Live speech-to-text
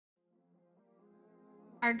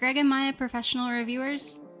Are Greg and Maya professional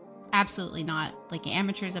reviewers? Absolutely not. Like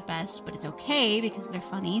amateurs at best, but it's okay because they're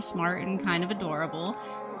funny, smart, and kind of adorable.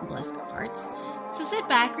 Bless their hearts. So sit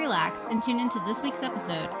back, relax, and tune into this week's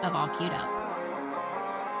episode of All Queued Up.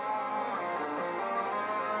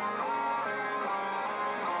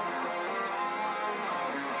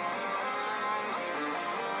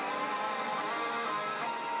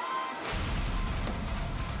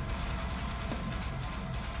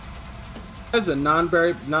 As a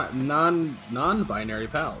non-binary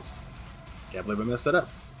pals. Can't believe I messed that up.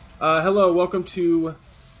 Hello, welcome to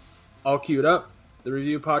All Queued Up, the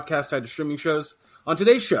review podcast tied to streaming shows. On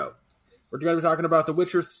today's show, we're going to be talking about The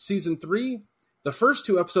Witcher Season 3, the first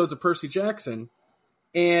two episodes of Percy Jackson,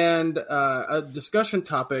 and a discussion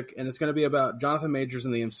topic, and it's going to be about Jonathan Majors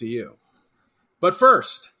in the MCU. But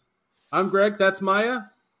first, I'm Greg, that's Maya.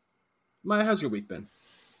 Maya, how's your week been?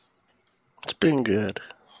 It's been good.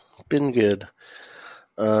 Been good.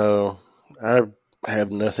 I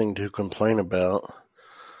have nothing to complain about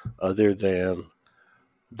other than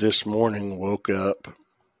this morning woke up.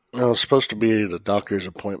 I was supposed to be at a doctor's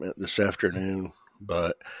appointment this afternoon,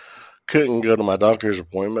 but couldn't go to my doctor's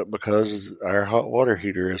appointment because our hot water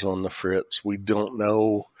heater is on the fritz. We don't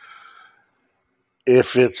know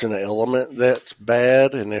if it's an element that's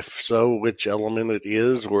bad, and if so, which element it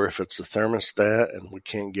is, or if it's a thermostat, and we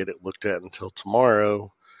can't get it looked at until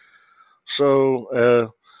tomorrow.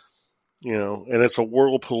 So, and it's a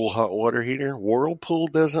Whirlpool hot water heater. Whirlpool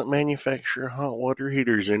doesn't manufacture hot water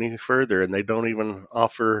heaters any further, and they don't even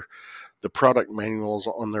offer the product manuals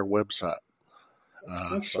on their website.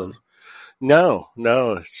 No,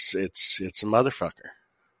 it's a motherfucker.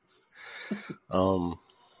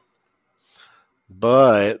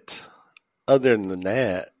 But other than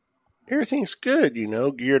that, everything's good.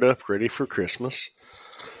 Geared up, ready for Christmas.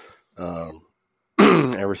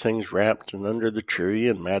 Everything's wrapped and under the tree,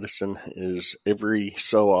 and Madison is every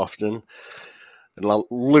so often, and I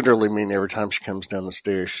literally mean every time she comes down the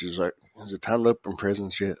stairs, she's like, "Is it time to open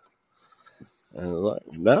presents yet?" And I'm like,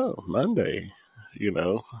 "No, Monday,"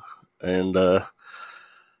 and I've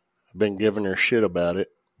been giving her shit about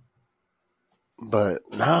it, but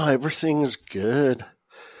no, everything's good.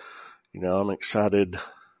 I'm excited.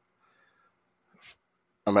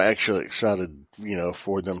 I'm actually excited,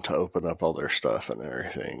 for them to open up all their stuff and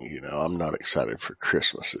everything. I'm not excited for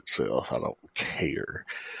Christmas itself. I don't care.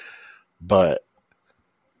 But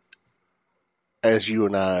as you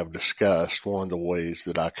and I have discussed, one of the ways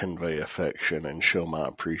that I convey affection and show my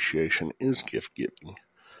appreciation is gift giving.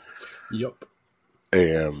 Yep.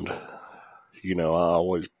 And, I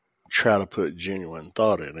always try to put genuine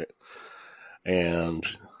thought in it. And,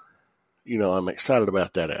 I'm excited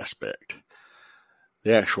about that aspect.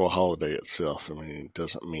 The actual holiday itself, it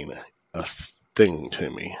doesn't mean a thing to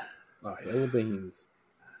me. Oh, hell beans.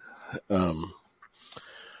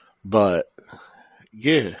 But,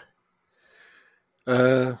 yeah.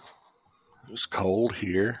 It was cold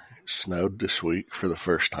here. It snowed this week for the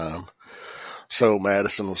first time. So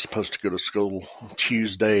Madison was supposed to go to school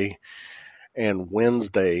Tuesday and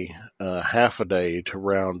Wednesday, half a day to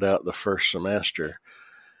round out the first semester.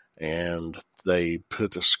 And they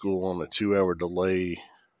put the school on a 2-hour delay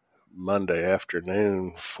Monday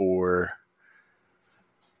afternoon for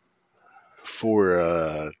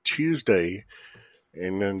Tuesday,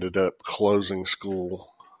 and ended up closing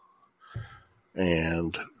school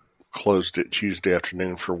and closed it Tuesday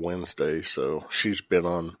afternoon for Wednesday. So she's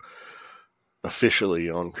been officially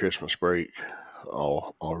on Christmas break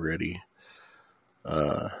already.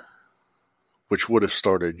 Which would have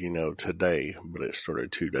started, today, but it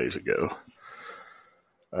started 2 days ago.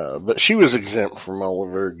 But she was exempt from all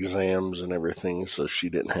of her exams and everything, so she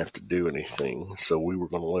didn't have to do anything. So we were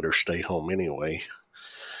going to let her stay home anyway.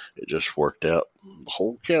 It just worked out. The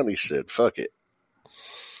whole county said, fuck it.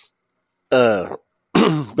 But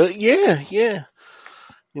yeah.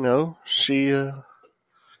 She, other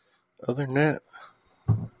than that,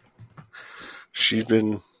 she's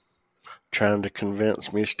been trying to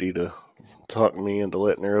convince Misty to talk me into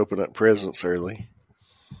letting her open up presents early.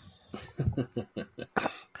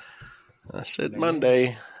 I said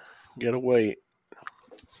Monday, gotta wait.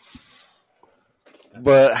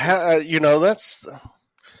 But how,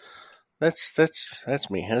 that's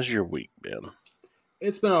me. How's your week been?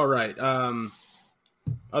 It's been all right.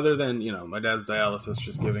 Other than my dad's dialysis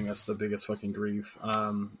just giving us the biggest fucking grief.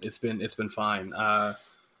 It's been fine.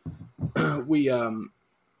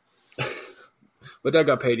 My dad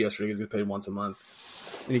got paid yesterday because he gets paid once a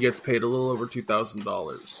month, and he gets paid a little over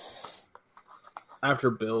 $2,000.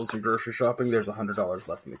 After bills and grocery shopping, there's $100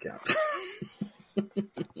 left in the account.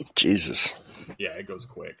 Jesus. Yeah, it goes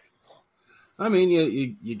quick. I mean,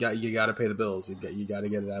 you got to pay the bills. You got to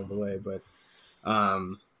get it out of the way. But I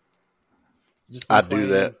do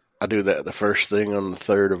that. I do that the first thing on the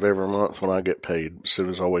 3rd of every month when I get paid. As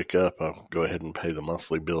soon as I wake up, I'll go ahead and pay the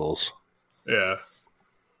monthly bills. Yeah.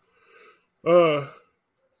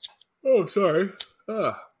 Sorry.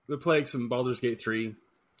 Been playing some Baldur's Gate 3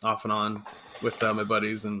 off and on with my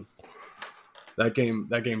buddies, and that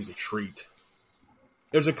game's a treat.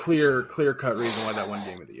 There's a clear cut reason why that won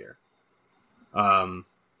Game of the Year.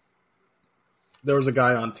 There was a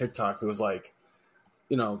guy on TikTok who was like,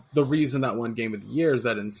 the reason that won Game of the Year is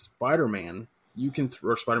that in Spider-Man,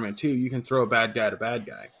 or Spider-Man 2, you can throw a bad guy at a bad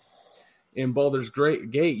guy. In Baldur's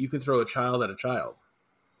Gate, you can throw a child at a child.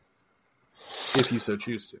 If you so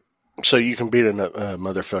choose to. So you can beat a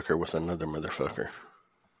motherfucker with another motherfucker.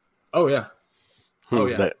 Oh, yeah. Oh,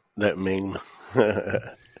 yeah. That meme.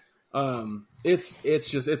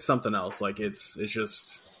 It's something else. Like, it's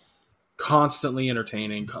just constantly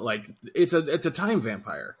entertaining. Like, it's a time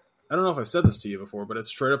vampire. I don't know if I've said this to you before, but it's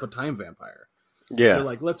straight up a time vampire. Yeah. You're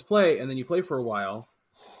like, let's play, and then you play for a while,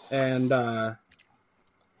 and then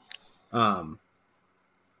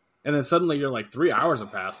suddenly you're like 3 hours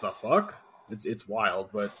have passed. The fuck? It's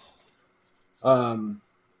wild, but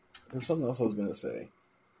there's something else I was gonna say.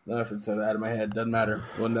 No, I forgot it out of my head. Doesn't matter.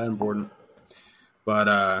 Wasn't that important.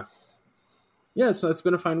 But yeah, so it's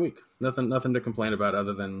been a fine week. Nothing to complain about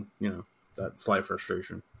other than that slight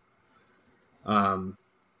frustration.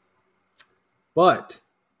 But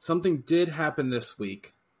something did happen this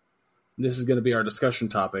week. This is going to be our discussion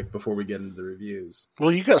topic before we get into the reviews.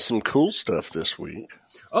 Well, you got some cool stuff this week.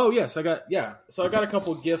 Oh yes, I got a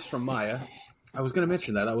couple of gifts from Maya. I was going to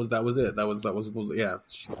mention that. That was it. That was yeah.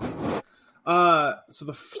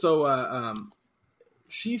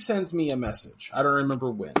 She sends me a message. I don't remember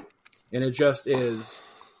when, and it just is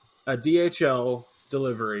a DHL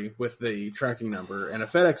delivery with the tracking number and a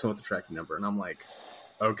FedEx one with the tracking number, and I'm like,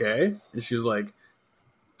 okay. And she was like,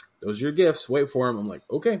 "Those are your gifts. Wait for them." I'm like,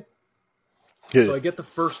 okay. Good. So I get the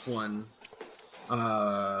first one.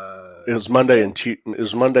 It was Monday and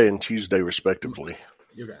Tuesday, respectively.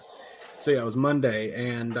 Okay. So yeah, it was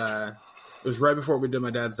Monday, and it was right before we did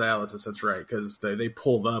my dad's dialysis. That's right, because they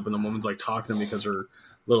pulled up, and the woman's like talking to me because her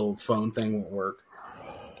little phone thing won't work,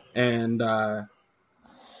 and I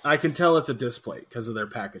can tell it's a display because of their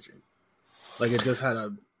packaging. Like it just had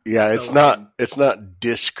a it's not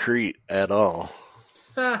discreet at all.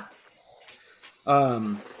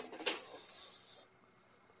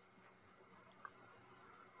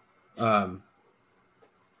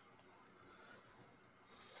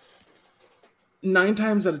 9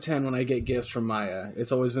 times out of 10 when I get gifts from Maya,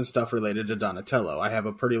 it's always been stuff related to Donatello. I have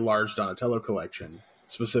a pretty large Donatello collection,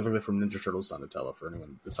 specifically from Ninja Turtles Donatello, for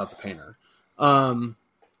anyone that's not the painter.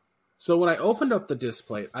 So when I opened up the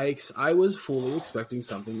display, I was fully expecting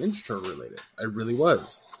something Ninja Turtle related. I really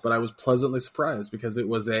was. But I was pleasantly surprised because it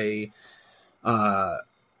was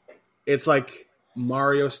it's like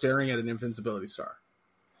Mario staring at an invincibility star.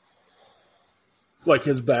 Like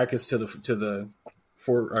his back is to the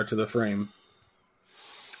frame.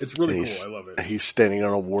 It's really cool. I love it. He's standing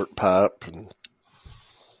on a wart pipe.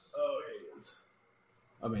 Oh, he is.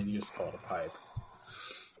 I mean, you just call it a pipe.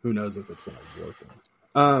 Who knows if it's going to work?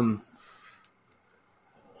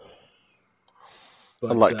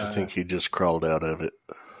 I'd like to think he just crawled out of it.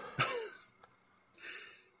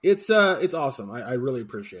 It's awesome. I really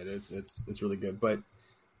appreciate it. It's really good. But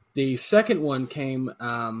the second one came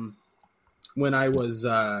when I was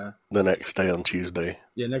the next day on Tuesday.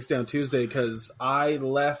 Yeah, next day on Tuesday because I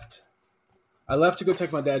left to go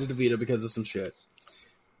take my dad to DeVita because of some shit.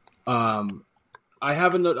 I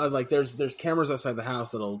haven't like there's cameras outside the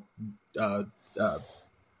house that'll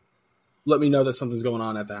let me know that something's going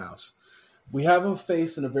on at the house. We have them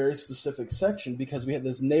faced in a very specific section because we have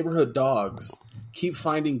this neighborhood dogs keep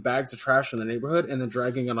finding bags of trash in the neighborhood and then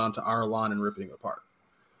dragging it onto our lawn and ripping it apart.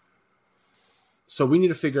 So we need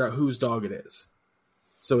to figure out whose dog it is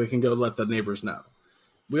so we can go let the neighbors know.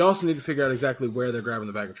 We also need to figure out exactly where they're grabbing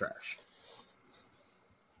the bag of trash.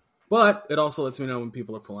 But it also lets me know when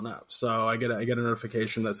people are pulling up. So I get a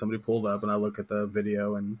notification that somebody pulled up, and I look at the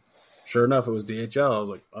video, and sure enough, it was DHL. I was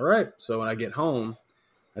like, all right. So when I get home,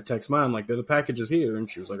 I text Mom, like, the package is here. And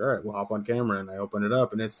she was like, all right, we'll hop on camera. And I open it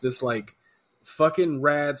up, and it's this, like, fucking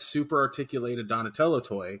rad, super articulated Donatello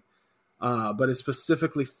toy. But it's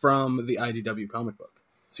specifically from the IDW comic book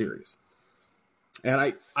series.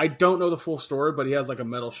 And I don't know the full story, but he has, like, a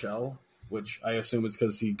metal shell, which I assume it's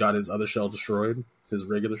because he got his other shell destroyed, his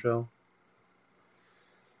regular shell.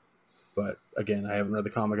 But, again, I haven't read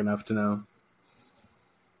the comic enough to know.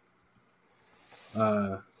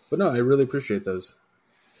 But no, I really appreciate those.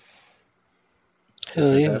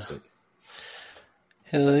 Hell fantastic.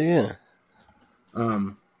 Yeah. Hell yeah.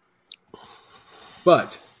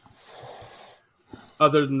 But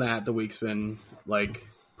other than that, the week's been like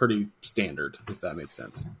pretty standard, if that makes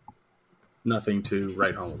sense. Nothing to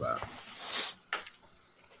write home about.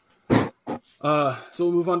 So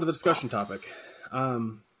we'll move on to the discussion topic.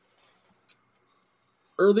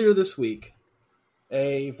 Earlier this week,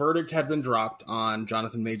 a verdict had been dropped on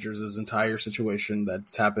Jonathan Majors' entire situation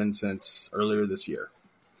that's happened since earlier this year.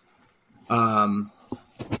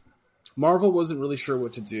 Marvel wasn't really sure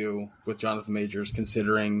what to do with Jonathan Majors,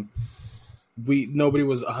 considering nobody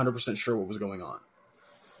was 100% sure what was going on.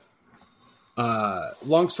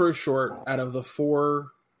 Long story short, out of the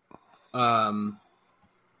 4, what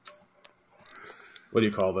do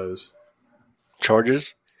you call those?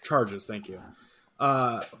 Charges, thank you.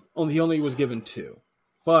 He only was given 2,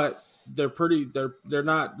 but they're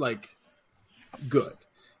not like good.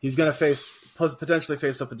 He's going to potentially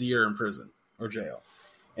face up a year in prison or jail.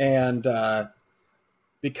 And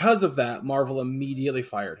because of that, Marvel immediately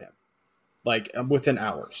fired him, like within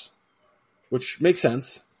hours, which makes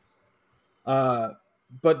sense.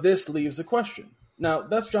 But this leaves a question. Now,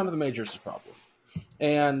 that's Jonathan Majors' problem.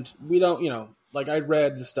 And we don't, like I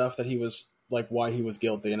read the stuff that he was, like why he was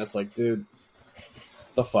guilty, and it's like, dude,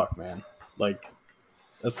 the fuck, man? Like,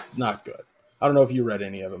 that's not good. I don't know if you read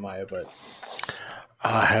any of it, Maya, but...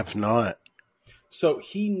 I have not. So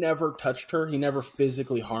he never touched her. He never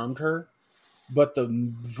physically harmed her. But the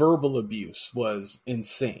verbal abuse was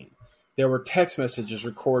insane. There were text messages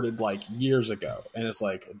recorded like years ago. And it's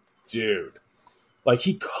like, dude. Like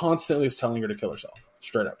he constantly is telling her to kill herself.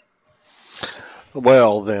 Straight up.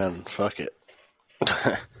 Well, then, fuck it.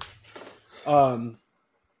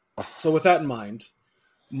 So with that in mind,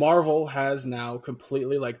 Marvel has now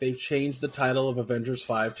completely, like, they've changed the title of Avengers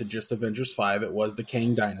 5 to just Avengers 5. It was the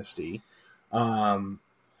Kang Dynasty.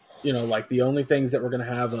 Like the only things that we're going to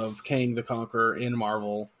have of Kang the Conqueror in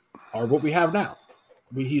Marvel are what we have now.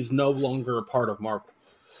 He's no longer a part of Marvel.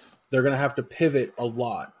 They're going to have to pivot a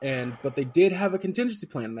lot. But they did have a contingency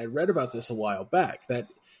plan, and I read about this a while back, that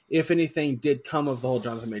if anything did come of the whole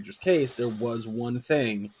Jonathan Majors case, there was one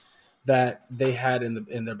thing that they had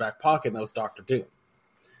in their back pocket, and that was Dr. Doom.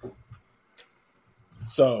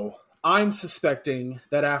 So I'm suspecting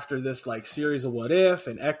that after this like series of What If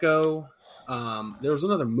and Echo, there was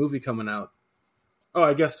another movie coming out. Oh,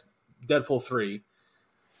 I guess Deadpool 3.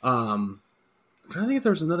 I'm trying to think if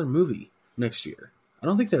there was another movie next year. I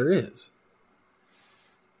don't think there is.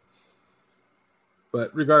 But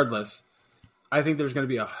regardless, I think there's going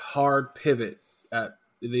to be a hard pivot at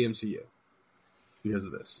the MCU because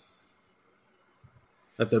of this.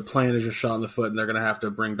 That their plan is just shot in the foot, and they're going to have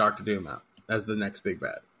to bring Dr. Doom out as the next big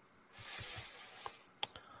bad.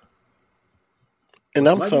 And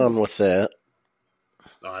I'm fine with that.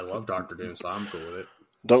 I love Dr. Doom, so I'm cool with it.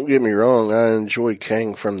 Don't get me wrong, I enjoy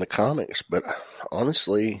Kang from the comics, but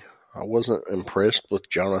honestly, I wasn't impressed with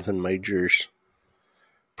Jonathan Majors'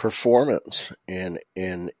 performance in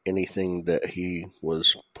anything that he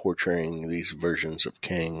was portraying these versions of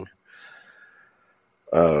Kang.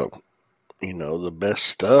 The best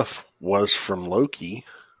stuff was from Loki,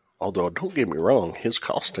 although don't get me wrong, his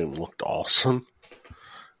costume looked awesome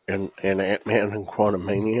in Ant-Man and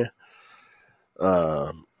Quantumania.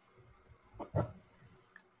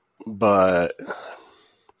 But,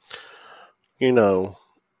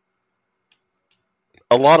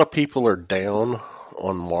 a lot of people are down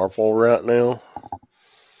on Marvel right now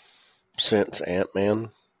since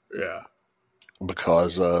Ant-Man. Yeah.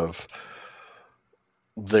 Because of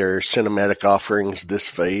their cinematic offerings this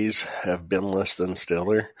phase have been less than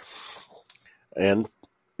stellar. And,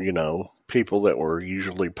 people that were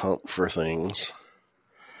usually pumped for things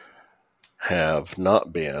have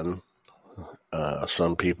not been.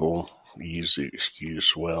 Some people use the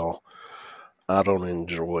excuse, well, I don't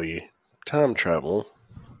enjoy time travel,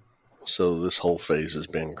 so this whole phase has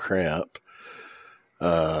been crap.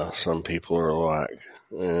 Some people are like,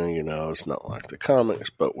 it's not like the comics,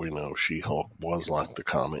 but we know She-Hulk was like the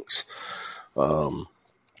comics.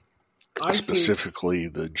 Specifically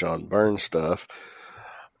the John Byrne stuff.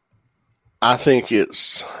 I think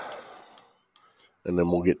it's, and then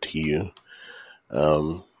we'll get to you,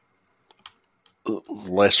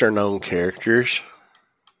 lesser known characters.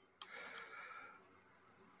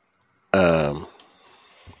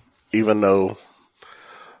 Even though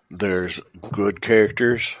there's good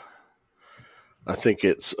characters, I think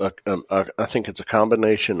it's a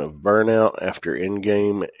combination of burnout after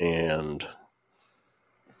Endgame and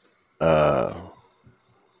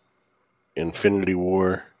Infinity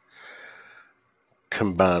War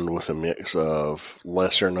combined with a mix of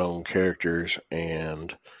lesser known characters,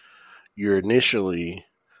 and you're initially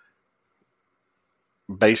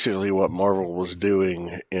basically what Marvel was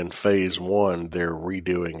doing in phase 1, they're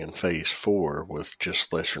redoing in phase 4 with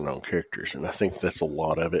just lesser known characters. And I think that's a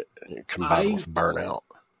lot of it combined with burnout.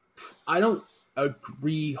 I don't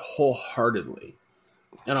agree wholeheartedly.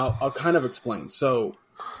 And I'll kind of explain. So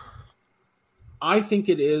I think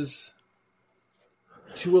it is,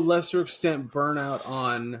 to a lesser extent, burnout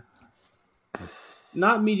on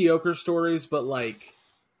not mediocre stories, but like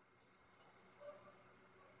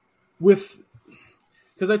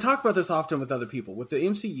because I talk about this often with other people. With the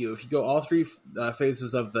MCU, if you go all 3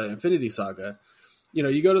 phases of the Infinity Saga,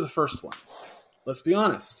 you go to the first one. Let's be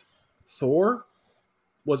honest. Thor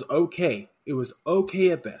was okay. It was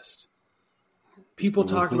okay at best. People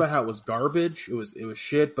talked about how it was garbage. It was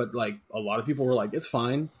shit, but like a lot of people were like, it's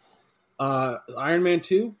fine. Iron Man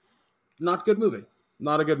 2, not good movie.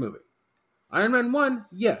 Not a good movie. Iron Man 1,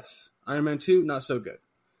 yes. Iron Man 2, not so good.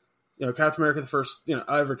 Captain America, the first,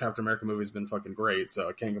 every Captain America movie has been fucking great, so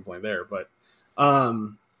I can't complain there. But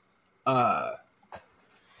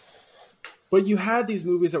you had these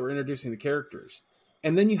movies that were introducing the characters,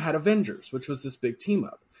 and then you had Avengers, which was this big team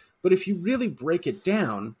up. But if you really break it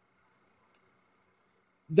down,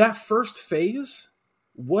 that first phase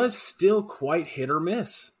was still quite hit or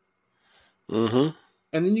miss. Mm-hmm.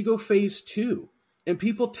 And then you go phase 2, and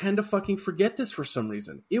people tend to fucking forget this for some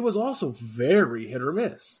reason. It was also very hit or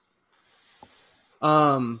miss.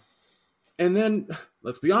 And then,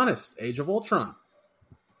 let's be honest, Age of Ultron.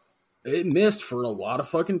 It missed for a lot of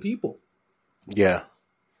fucking people. Yeah.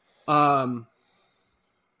 And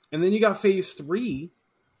then you got phase 3,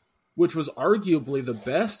 which was arguably the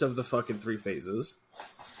best of the fucking 3 phases.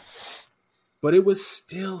 But it was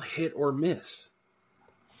still hit or miss.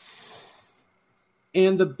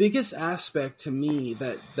 And the biggest aspect to me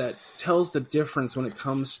that tells the difference when it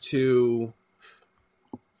comes to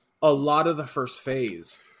a lot of the first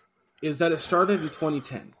phase is that it started in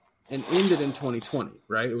 2010 and ended in 2020,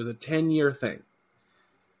 right? It was a 10-year thing.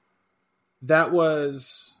 That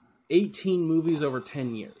was 18 movies over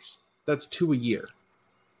 10 years. That's 2 a year.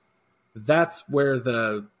 That's where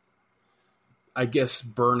the, I guess,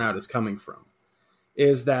 burnout is coming from.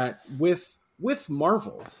 Is that with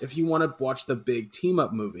Marvel, if you want to watch the big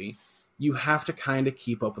team-up movie, you have to kind of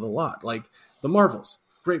keep up with a lot. Like, The Marvels,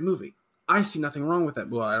 great movie. I see nothing wrong with that.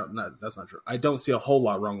 Well, that's not true. I don't see a whole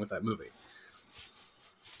lot wrong with that movie.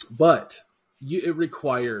 But it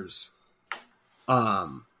requires a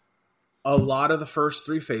lot of the first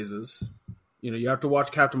 3 phases. You have to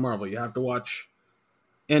watch Captain Marvel. You have to watch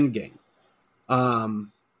Endgame.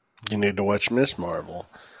 You need to watch Miss Marvel.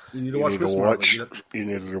 You need to watch Miss Marvel. You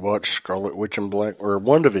need to watch Scarlet Witch and Black, or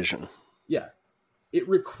WandaVision. Yeah. It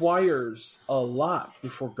requires a lot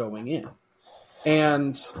before going in.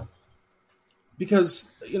 And because,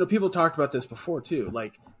 people talked about this before too.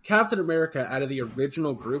 Like, Captain America, out of the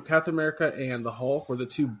original group, Captain America and the Hulk were the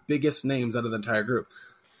 2 biggest names out of the entire group.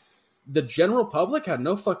 The general public had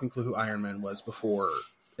no fucking clue who Iron Man was before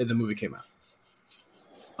the movie came out.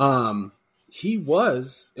 He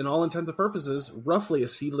was, in all intents and purposes, roughly a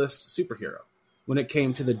C-list superhero when it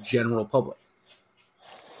came to the general public.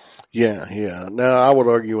 Yeah. Now, I would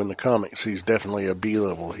argue in the comics he's definitely a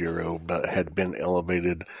B-level hero, but had been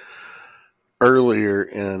elevated earlier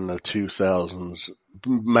in the 2000s,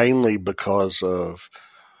 mainly because of,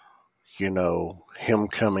 him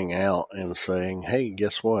coming out and saying, hey,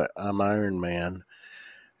 guess what? I'm Iron Man.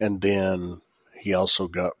 And then he also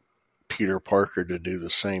got Peter Parker to do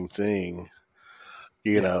the same thing,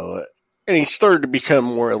 and he started to become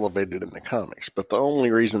more elevated in the comics. But the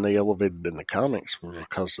only reason they elevated in the comics was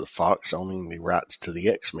because of Fox owning the rights to the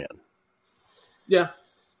X-Men. Yeah.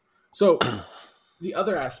 So the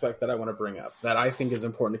other aspect that I want to bring up that I think is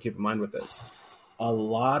important to keep in mind with this, a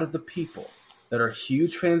lot of the people that are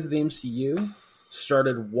huge fans of the MCU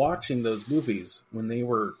started watching those movies when they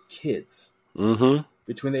were kids. Mm-hmm.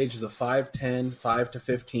 Between the ages of 5, 10, 5 to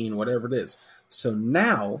 15, whatever it is. So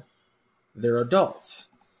now they're adults.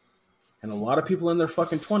 And a lot of people in their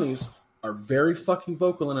fucking 20s are very fucking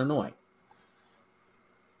vocal and annoying.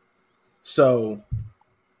 So,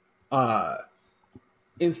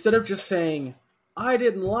 instead of just saying, I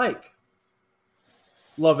didn't like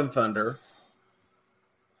Love and Thunder,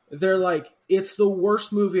 they're like, it's the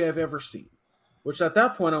worst movie I've ever seen. Which at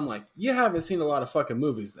that point, I'm like, you haven't seen a lot of fucking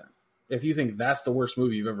movies then, if you think that's the worst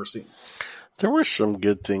movie you've ever seen. There were some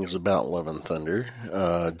good things about Love and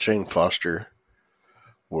Thunder. Jane Foster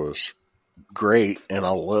was great, and I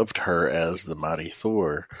loved her as the Mighty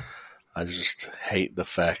Thor. I just hate the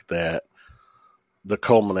fact that the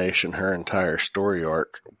culmination, her entire story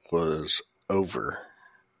arc was over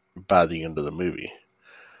by the end of the movie.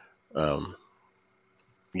 I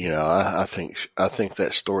think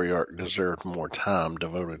that story arc deserved more time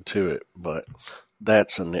devoted to it, but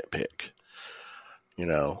that's a nitpick.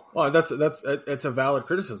 Well, that's a valid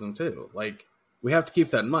criticism too. Like, we have to keep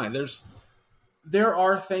that in mind. There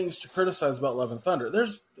are things to criticize about Love and Thunder.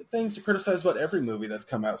 There's things to criticize about every movie that's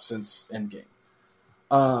come out since Endgame.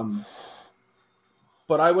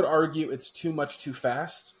 But I would argue it's too much too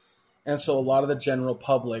fast, and so a lot of the general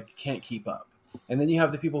public can't keep up. And then you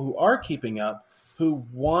have the people who are keeping up, who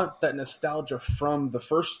want that nostalgia from the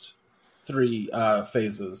first three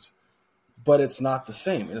phases, but it's not the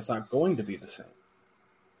same, and it's not going to be the same.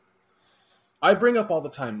 I bring up all the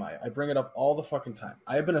time, Maya. I bring it up all the fucking time.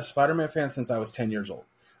 I have been a Spider-Man fan since I was 10 years old.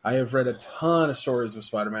 I have read a ton of stories of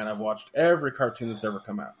Spider-Man. I've watched every cartoon that's ever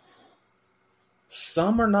come out.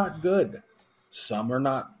 Some are not good. Some are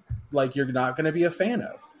not, like, you're not going to be a fan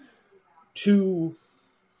of. To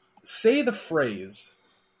say the phrase,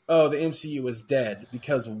 oh, the MCU is dead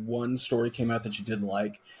because one story came out that you didn't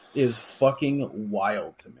like, is fucking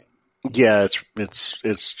wild to me. Yeah,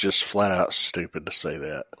 it's just flat out stupid to say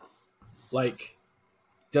that. Like,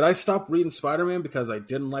 did I stop reading Spider-Man because I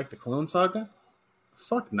didn't like the Clone Saga?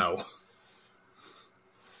 Fuck no.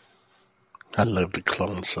 I love the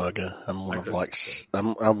Clone Saga. I'm one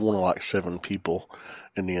of 7 people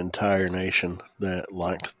in the entire nation that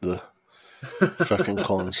liked the fucking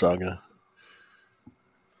Clone Saga.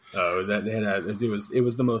 Oh, it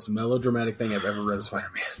was the most melodramatic thing I've ever read of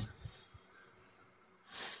Spider-Man.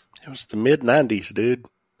 It was the mid-90s, dude.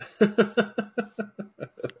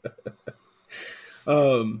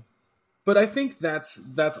 But I think that's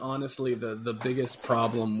honestly the biggest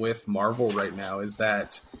problem with Marvel right now is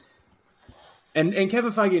that, and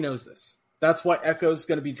Kevin Feige knows this. That's why Echo's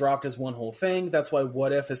going to be dropped as one whole thing. That's why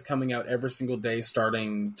What If is coming out every single day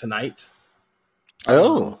starting tonight.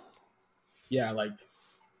 Oh. Yeah, like,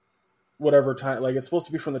 whatever time, like, it's supposed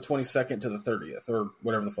to be from the 22nd to the 30th, or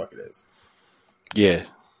whatever the fuck it is. Yeah.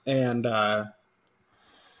 And,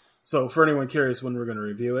 so for anyone curious when we're going to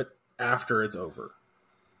review it, after it's over.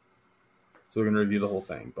 So we're going to review the whole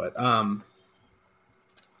thing. But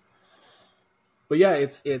yeah,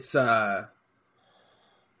 it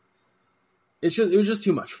was just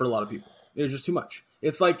too much for a lot of people. It was just too much.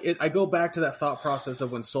 It's like, I go back to that thought process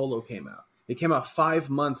of when Solo came out. It came out 5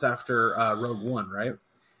 months after Rogue One, right?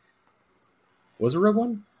 Was it Rogue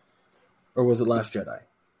One? Or was it Last Jedi?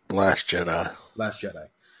 Last Jedi.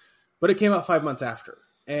 But it came out 5 months after.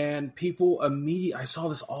 And people I saw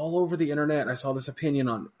this all over the internet. I saw this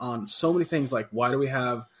opinion on so many things, like, why do we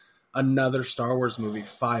have another Star Wars movie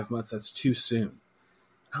 5 months? That's too soon.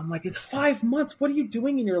 I'm like, it's 5 months. What are you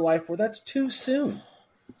doing in your life where that's too soon?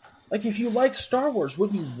 Like, if you like Star Wars,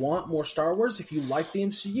 wouldn't you want more Star Wars? If you like the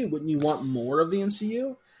MCU, wouldn't you want more of the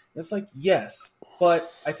MCU? It's like, yes. But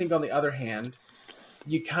I think on the other hand,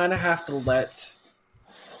 you kind of have to let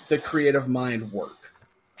the creative mind work.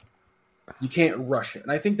 You can't rush it.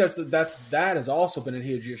 And I think that has also been a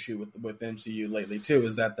huge issue with MCU lately too,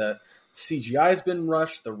 is that the CGI's been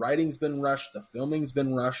rushed, the writing's been rushed, the filming's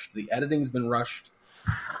been rushed, the editing's been rushed.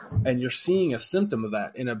 And you're seeing a symptom of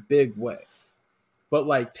that in a big way. But,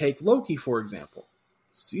 like, take Loki, for example.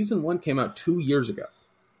 Season 1 came out 2 years ago.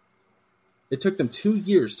 It took them 2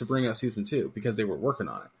 years to bring out Season 2 because they were working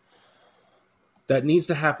on it. That needs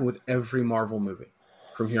to happen with every Marvel movie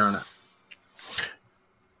from here on out.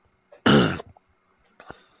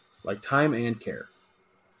 Like, time and care.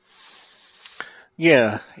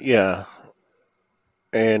 Yeah.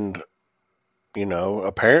 And,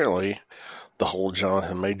 apparently the whole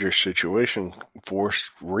Jonathan Majors situation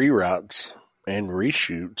forced rewrites and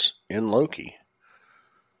reshoots in Loki.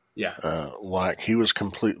 Yeah. Like, he was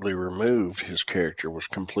completely removed. His character was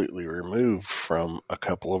completely removed from a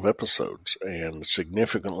couple of episodes and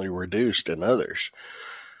significantly reduced in others.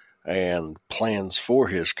 And plans for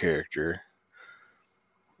his character,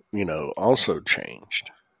 also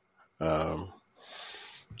changed.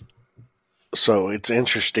 So it's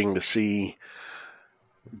interesting to see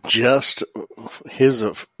just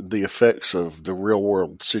the effects of the real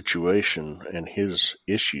world situation and his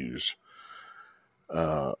issues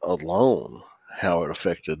alone, how it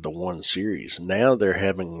affected the one series. Now they're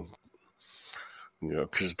having,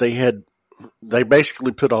 because they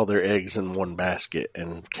basically put all their eggs in one basket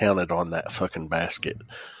and counted on that fucking basket,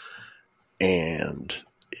 and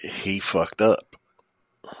he fucked up.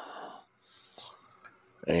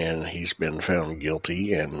 And he's been found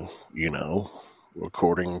guilty, and,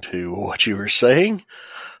 according to what you were saying,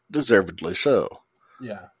 deservedly so.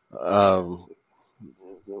 Yeah.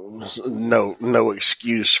 no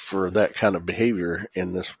excuse for that kind of behavior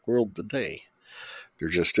in this world today. There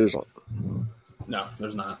just isn't. No,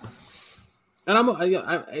 there's not. And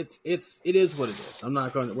it is what it is. I'm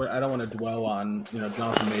not going. I don't want to dwell on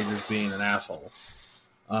Jonathan Majors being an asshole.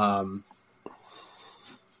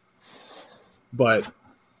 But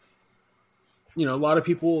a lot of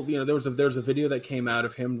people. There's a video that came out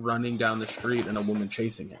of him running down the street and a woman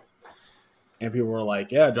chasing him, and people were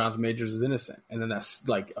like, "Yeah, Jonathan Majors is innocent." And then that's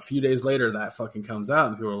like a few days later that fucking comes out,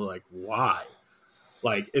 and people were like, "Why?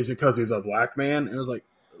 Like, is it because he's a black man?" And it was like,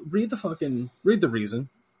 read the reason.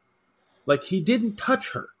 Like, he didn't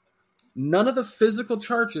touch her. None of the physical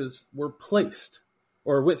charges were placed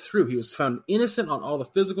or went through. He was found innocent on all the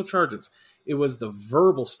physical charges. It was the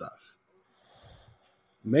verbal stuff.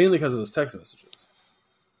 Mainly because of those text messages.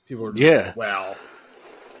 People were just like, wow.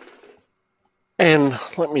 And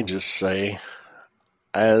let me just say,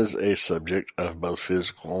 as a subject of both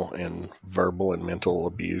physical and verbal and mental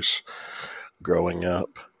abuse growing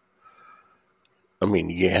up, I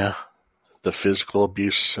mean, yeah, the physical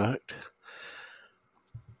abuse sucked,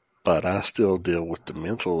 but I still deal with the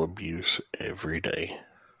mental abuse every day.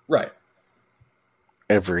 Right.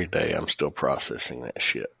 Every day I'm still processing that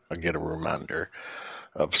shit. I get a reminder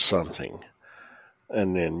of something.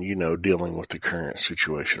 And then, dealing with the current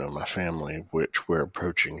situation of my family, which we're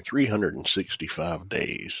approaching 365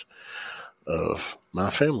 days of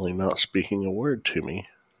my family not speaking a word to me.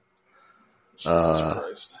 Jesus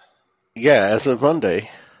Christ. Yeah, as of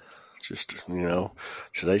Monday, just,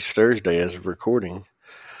 today's Thursday as of recording,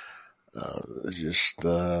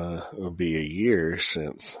 it'll be a year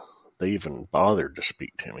since they even bothered to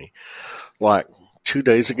speak to me. Like 2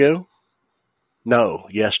 days ago? No,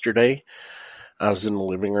 yesterday, I was in the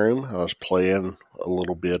living room. I was playing a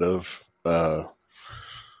little bit of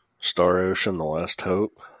Star Ocean, The Last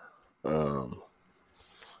Hope.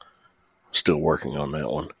 Still working on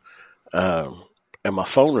that one. And my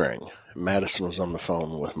phone rang. Madison was on the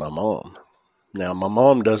phone with my mom. Now, my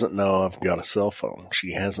mom doesn't know I've got a cell phone.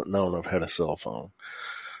 She hasn't known I've had a cell phone.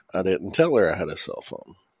 I didn't tell her I had a cell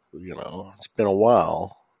phone. It's been a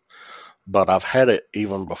while, but I've had it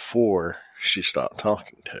even before she stopped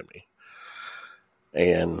talking to me.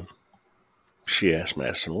 And she asked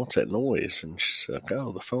Madison, "What's that noise?" And she said,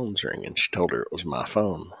 "Oh, the phone's ringing." She told her it was my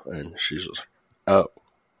phone. And she was, "Oh."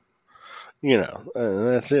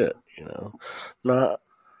 That's it. Not,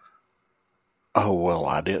 "Oh, well,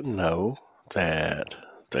 I didn't know that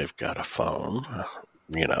they've got a phone.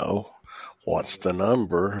 What's the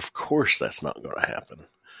number?" Of course that's not going to happen.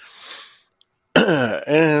 And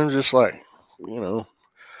I'm just like, oh,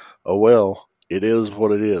 well, it is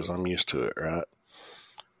what it is. I'm used to it, right?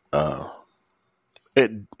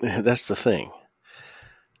 That's the thing.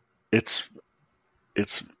 It's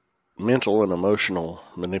mental and emotional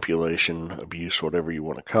manipulation, abuse, whatever you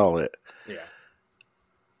want to call it. Yeah.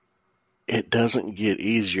 It doesn't get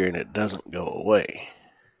easier and it doesn't go away.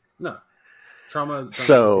 No. Trauma is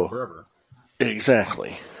forever.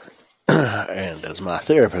 Exactly. And as my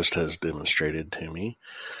therapist has demonstrated to me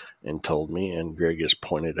and told me, and Greg has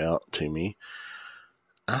pointed out to me,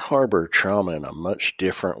 I harbor trauma in a much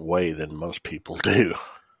different way than most people do.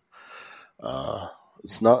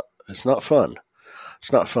 It's not fun.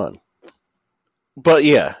 It's not fun. But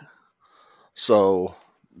yeah. So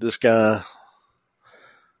this guy,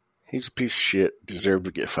 he's a piece of shit, deserved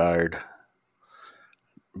to get fired.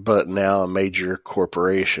 But now a major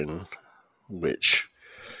corporation, which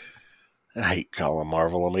I hate calling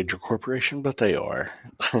Marvel a major corporation, but they are.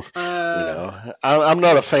 I'm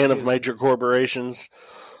not a fan of major corporations,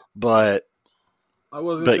 but I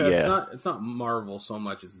wasn't but saying yeah. It's not Marvel so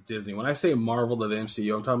much, it's Disney. When I say Marvel to the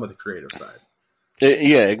MCU, I'm talking about the creative side.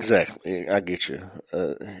 Yeah, exactly. I get you.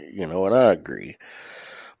 And I agree.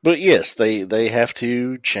 But yes, they have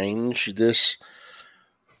to change this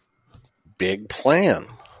big plan.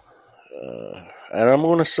 And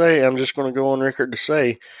I'm just going to go on record to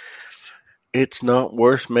say, it's not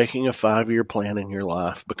worth making a 5-year plan in your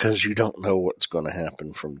life because you don't know what's going to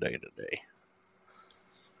happen from day to day.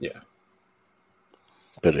 Yeah.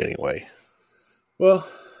 But anyway. Well,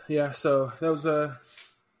 yeah, so that was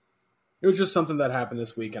it was just something that happened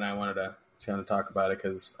this week, and I wanted to kind of talk about it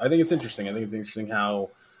because I think it's interesting. I think it's interesting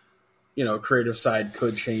how, creative side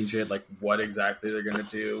could change it, like what exactly they're going to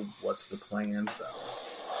do, what's the plan. So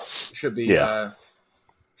it should be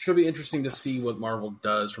interesting to see what Marvel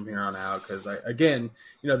does from here on out. Because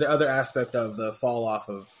the other aspect of the fall off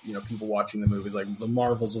of people watching the movies, like the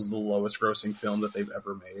Marvels was the lowest grossing film that they've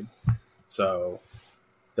ever made. So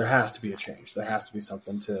there has to be a change. There has to be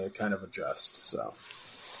something to kind of adjust. So.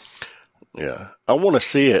 Yeah, I want to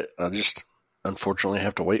see it. unfortunately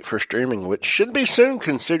have to wait for streaming, which should be soon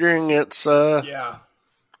considering its Yeah.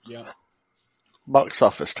 box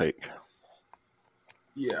office take.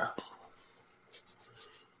 Yeah.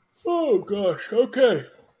 Oh gosh. Okay.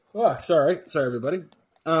 Oh, sorry everybody.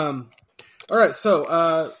 All right.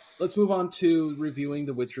 So let's move on to reviewing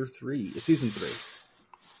The Witcher 3, season 3.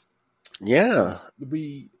 Yeah.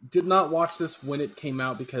 We did not watch this when it came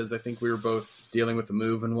out because I think we were both dealing with the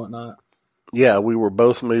move and whatnot. Yeah, we were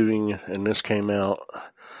both moving, and this came out.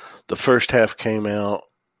 The first half came out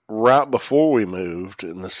right before we moved,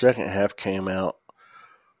 and the second half came out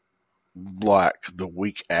like the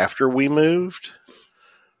week after we moved.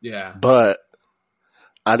 Yeah. But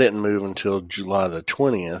I didn't move until July the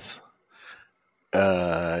 20th.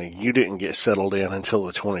 You didn't get settled in until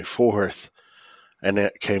the 24th, and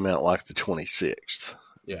it came out like the 26th.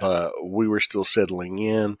 Yeah. But we were still settling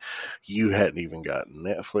in. You hadn't even gotten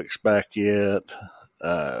Netflix back yet.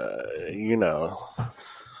 So,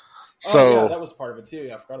 yeah, that was part of it too.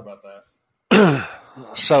 Yeah, I forgot about that.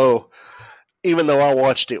 So, even though I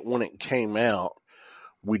watched it when it came out,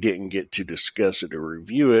 we didn't get to discuss it or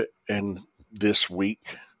review it. And this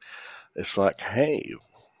week, it's like, hey,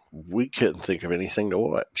 we couldn't think of anything to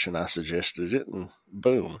watch. And I suggested it, and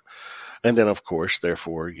boom. And then, of course,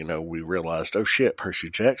 therefore, we realized, oh shit,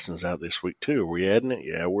 Percy Jackson's out this week too. Are we adding it?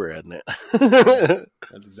 Yeah, we're adding it.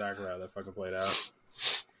 That's exactly how that fucking played out.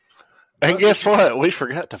 And guess what? We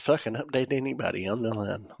forgot to fucking update anybody on the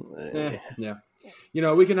line. Yeah.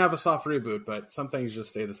 We can have a soft reboot, but some things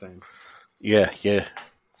just stay the same. Yeah.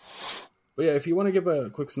 But yeah, if you want to give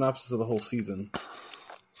a quick synopsis of the whole season.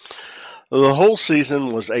 The whole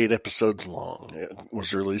season was 8 episodes long. It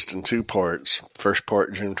was released in 2 parts. First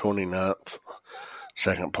part, June 29th.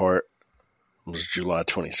 Second part was July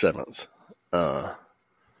 27th.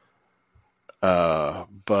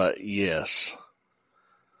 But yes.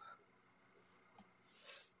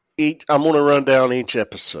 I'm going to run down each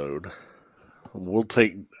episode. We'll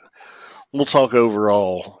talk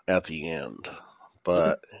overall at the end.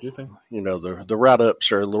 But, the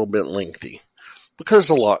write-ups are a little bit lengthy because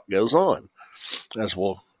a lot goes on, as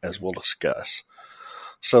we'll discuss.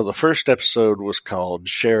 So the first episode was called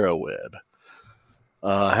Sherrowed.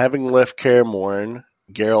 Having left Kaer Morhen,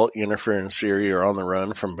 Geralt, Yennefer, and Ciri are on the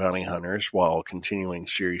run from bounty hunters while continuing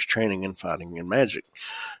Ciri's training in fighting and magic.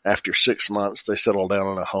 After 6 months, they settle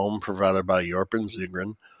down in a home provided by Yarpen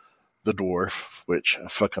Zigrin, the dwarf, which I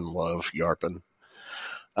fucking love Yarpen.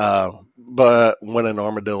 But when an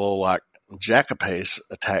armadillo like Jacapace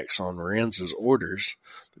attacks on Rienz's orders,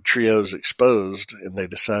 the trio is exposed, and they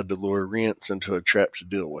decide to lure Rienz into a trap to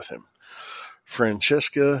deal with him.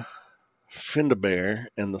 Francesca, Findabair,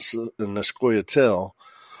 and the Scoia'tael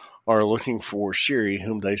are looking for Ciri,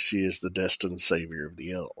 whom they see as the destined savior of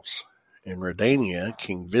the elves. In Redania,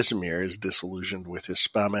 King Visimir is disillusioned with his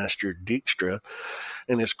spymaster Dijkstra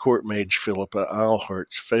and his court mage Philippa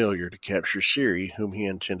Eilhart's failure to capture Ciri, whom he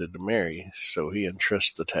intended to marry, so he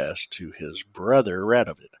entrusts the task to his brother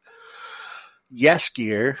Radovid.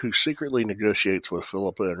 Jaskier, who secretly negotiates with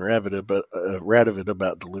Philippa and Radovid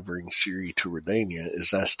about delivering Ciri to Redania,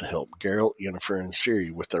 is asked to help Geralt, Yennefer, and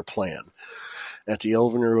Ciri with their plan. At the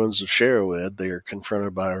elven ruins of Sherrowed, they are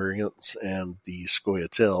confronted by Rience and the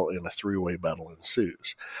Scoia'tael, and a 3-way battle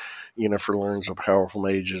ensues. Yennefer learns a powerful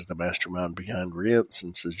mage is the mastermind behind Rience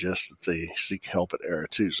and suggests that they seek help at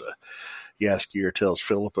Aretuza. Jaskier tells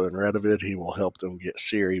Philippa and Radovid he will help them get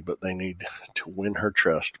Ciri, but they need to win her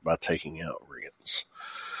trust by taking out Rience.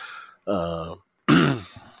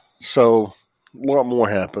 So, a lot more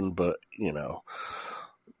happened, but,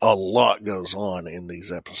 a lot goes on in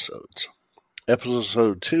these episodes.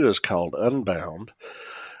 Episode 2 is called Unbound,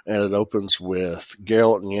 and it opens with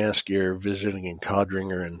Geralt and Jaskier visiting in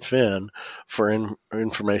Codringer and Finn for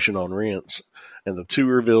information on Rience, and the two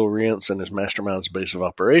reveal Rience and his mastermind's base of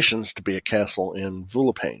operations to be a castle in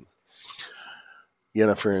Vulapane.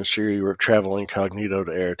 Yennefer and Ciri were travel incognito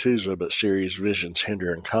to Aretuza, but Ciri's visions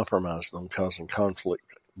hinder and compromise them, causing conflict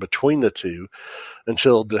between the two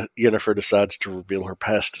until Yennefer decides to reveal her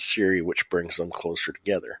past to Ciri, which brings them closer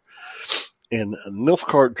together. In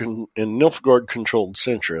Nilfgaard-controlled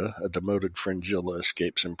Sintra, a demoted Fringilla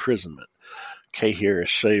escapes imprisonment. Cahir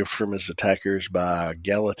is saved from his attackers by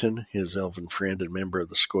Gallatin, his elven friend and member of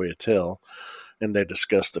the Scoia'tael, and they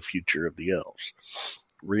discuss the future of the elves.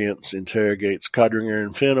 Rience interrogates Codringer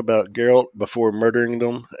and Finn about Geralt before murdering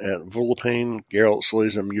them. At Vulapane, Geralt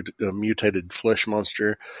slays a mutated flesh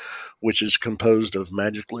monster, which is composed of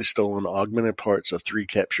magically stolen augmented parts of 3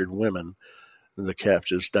 captured women, The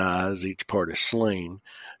captives die as each part is slain,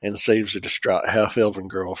 and saves a distraught half-elven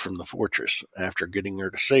girl from the fortress. After getting her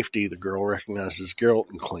to safety, the girl recognizes Geralt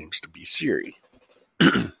and claims to be Ciri.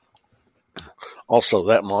 Also,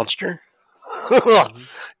 that monster.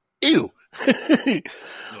 Ew. Yeah.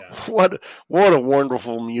 What a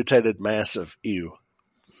wonderful mutated mass of ew.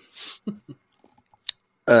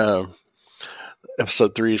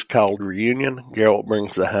 Episode 3 is called Reunion. Geralt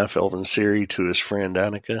brings the half-elven Ciri to his friend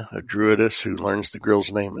Annika, a druidess who learns the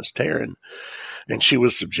girl's name is Taryn, and she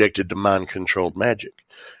was subjected to mind-controlled magic.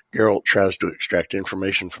 Geralt tries to extract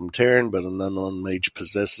information from Taryn, but an unknown mage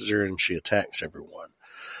possesses her and she attacks everyone.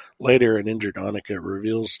 Later, an injured Annika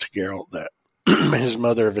reveals to Geralt that his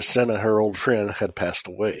mother, Vicenna, her old friend, had passed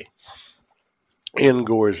away. In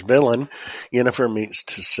Gore's Villain, Yennefer meets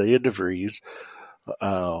Tissaia de Vries,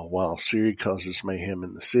 while Ciri causes mayhem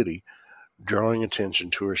in the city, drawing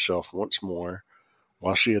attention to herself once more,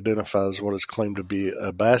 while she identifies what is claimed to be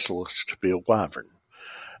a basilisk to be a wyvern.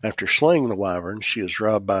 After slaying the wyvern, she is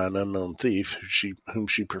robbed by an unknown thief whom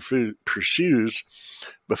she pursues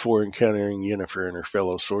before encountering Yennefer and her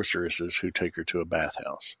fellow sorceresses who take her to a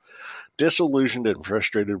bathhouse. Disillusioned and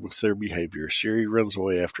frustrated with their behavior, Ciri runs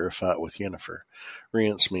away after a fight with Yennefer.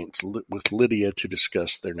 Rience meets with Lydia to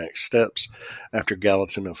discuss their next steps. After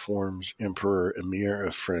Gallatin informs Emperor Emir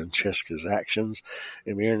of Francesca's actions,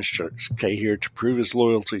 Emir instructs Cahir to prove his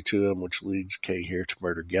loyalty to him, which leads Cahir to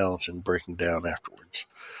murder Gallatin, breaking down afterwards.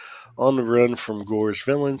 On the run from Gore's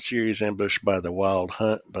Villain, Ciri is ambushed by the Wild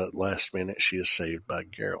Hunt, but last minute she is saved by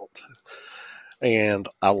Geralt. And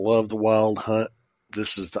I love the Wild Hunt.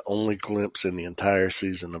 This is the only glimpse in the entire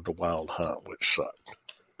season of the Wild Hunt, which sucked.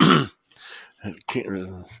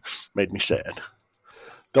 It made me sad.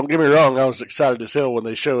 Don't get me wrong, I was excited as hell when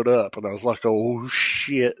they showed up, and I was like, oh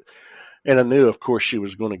shit. And I knew, of course, she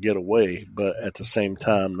was going to get away, but at the same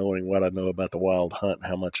time, knowing what I know about the Wild Hunt and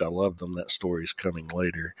how much I love them, that story's coming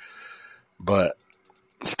later. But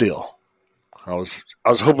still, I was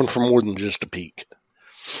hoping for more than just a peek.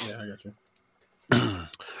 Yeah, I got you.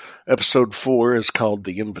 Episode 4 is called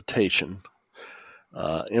The Invitation.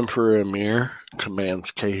 Emperor Emir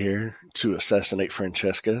commands Cahir to assassinate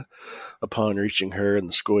Francesca. Upon reaching her in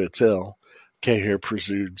the Scoia'tael, Cahir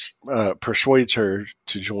persuades her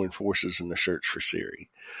to join forces in the search for Ciri.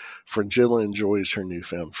 Fringilla enjoys her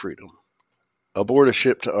newfound freedom. Aboard a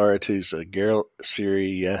ship to Aretusa, Geralt,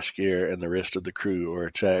 Ciri, Jaskier, and the rest of the crew are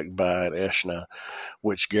attacked by an Eshna,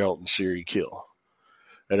 which Geralt and Ciri kill.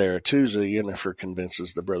 At Aretusa, Yennefer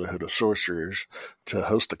convinces the Brotherhood of Sorcerers to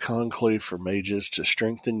host a conclave for mages to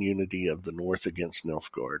strengthen unity of the North against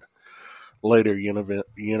Nilfgaard. Later,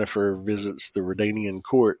 Yennefer visits the Redanian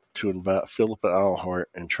court to invite Philippa Eilhart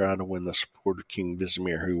and try to win the support of King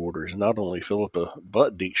Vizimir, who orders not only Philippa,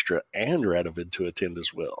 but Dijkstra and Radovid to attend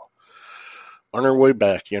as well. On her way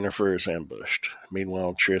back, Yennefer is ambushed.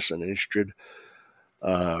 Meanwhile, Triss and Uhtred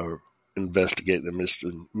investigate the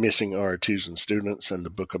missing Aretusan students and the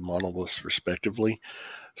Book of Monoliths, respectively.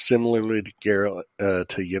 Similarly to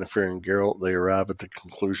Yennefer and Geralt, they arrive at the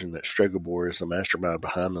conclusion that Stregobor is the mastermind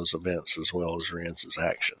behind those events, as well as Rience's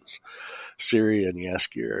actions. Ciri and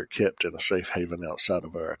Jaskier are kept in a safe haven outside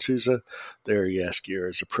of Aretusa. There, Jaskier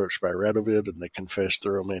is approached by Radovid, and they confess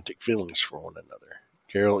their romantic feelings for one another.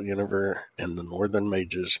 Geralt, Yennefer, and the Northern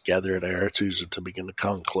Mages gather at Aretusa to begin the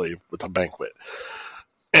conclave with a banquet.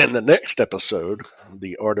 And the next episode,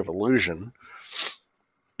 The Art of Illusion,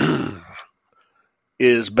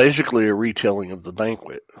 is basically a retelling of the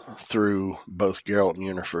banquet through both Geralt and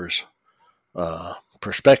Yennefer's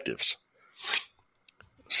perspectives.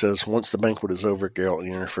 It says, once the banquet is over, Geralt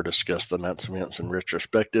and Yennefer discuss the night's events in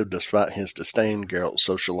retrospective. Despite his disdain, Geralt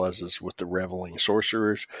socializes with the reveling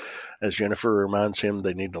sorcerers. As Yennefer reminds him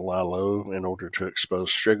they need to lie low in order to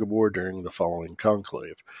expose Stregobor during the following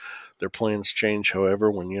conclave. Their plans change, however,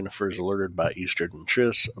 when Yennefer is alerted by Uhtred and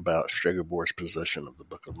Triss about Stregobor's possession of the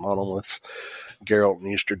Book of Monoliths. Geralt and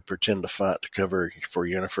Uhtred pretend to fight to cover for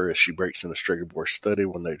Yennefer as she breaks into Stregobor's study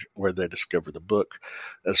where they discover the book,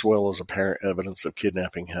 as well as apparent evidence of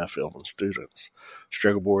kidnapping half-elven students.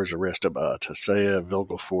 Stregobor is arrested by Tissaia,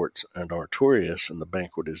 Vilgefortz, and Artorius, and the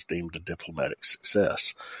banquet is deemed a diplomatic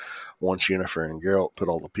success. Once Yennefer and Geralt put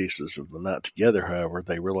all the pieces of the night together, however,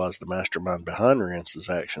 they realize the mastermind behind Rience's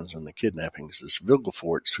actions and the kidnappings is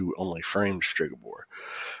Vilgefortz, who only framed Stregobor.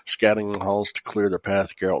 Scouting the halls to clear their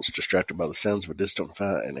path, Geralt's distracted by the sounds of a distant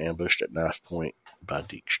fight and ambushed at knife point by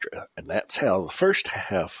Dijkstra. And that's how the first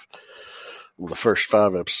half, the first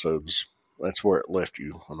 5 episodes, that's where it left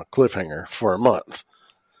you on a cliffhanger for a month.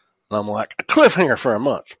 And I'm like, a cliffhanger for a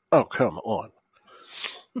month? Oh, come on.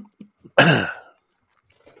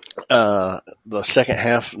 The second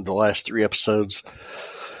half, the last 3 episodes,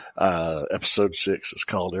 episode 6 is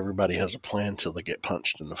called Everybody Has a Plan Till They Get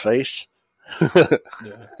Punched in the Face. Yeah.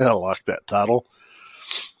 I like that title.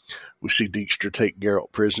 We see Dijkstra take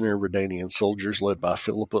Geralt prisoner. Redanian soldiers led by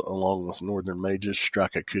Philippa, along with northern mages,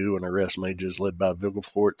 strike a coup and arrest mages led by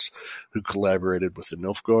Vilgefortz, who collaborated with the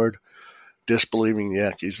Nilfgaard. Disbelieving the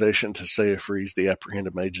accusation, Tissaia frees the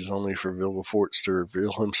apprehended mages only for Vilgefortz to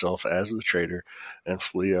reveal himself as the traitor and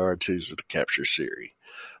flee Aretuza to capture Ciri.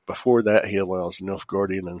 Before that, he allows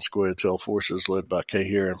Nilfgaardian and Scoia'tael forces led by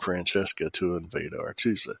Cahir and Francesca to invade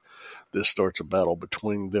Aretuza. This starts a battle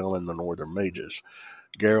between them and the northern mages.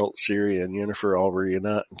 Geralt, Ciri, and Yennefer all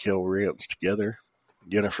reunite and kill Rience together.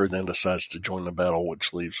 Yennefer then decides to join the battle,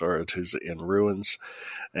 which leaves Aretuza in ruins,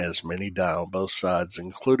 as many die on both sides,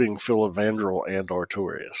 including Filavandrel and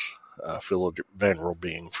Artorias. Filavandrel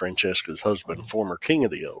being Francesca's husband, former king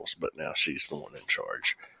of the elves, but now she's the one in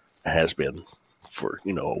charge. Has been for,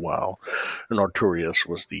 a while. And Artorias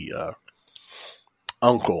was the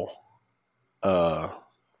uncle of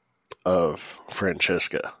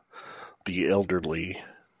Francesca, the elderly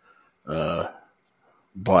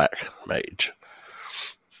black mage.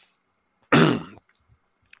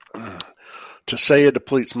 Tissaia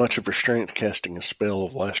depletes much of her strength, casting a spell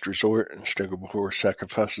of last resort, and Stregobor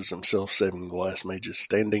sacrifices himself, saving the last mages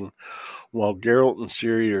standing, while Geralt and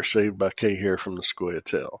Ciri are saved by Cahir from the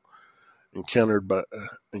Scoia'tael. Encountered by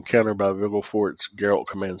Vilgefortz, Geralt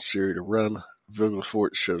commands Ciri to run.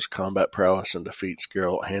 Vilgefortz shows combat prowess and defeats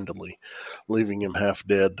Geralt handily, leaving him half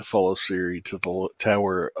dead to follow Ciri to the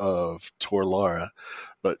Tower of Tor Lara,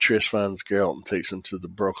 but Triss finds Geralt and takes him to the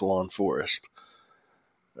Brokilon forest.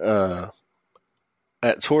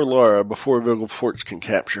 At Tor Lara, before Vilgefortz can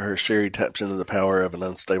capture her, Ciri taps into the power of an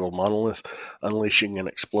unstable monolith, unleashing an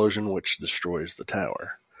explosion which destroys the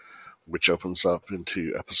tower, which opens up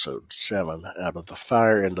into episode 7, Out of the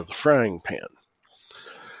Fire into the Frying Pan.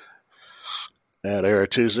 At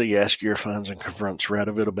Aretuza, Jaskier finds and confronts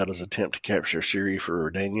Radovid about his attempt to capture Ciri for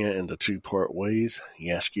Redania in the 2-part ways.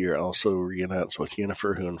 Jaskier also reunites with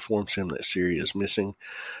Yennefer, who informs him that Ciri is missing.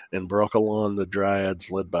 In Brokilon, the Dryads,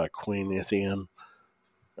 led by Queen Ethne,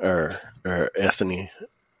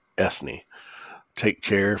 take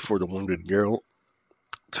care for the wounded Geralt.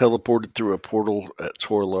 Teleported through a portal at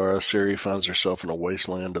Tor Lara, Ciri finds herself in a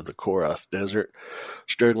wasteland of the Korath Desert.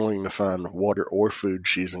 Struggling to find water or food,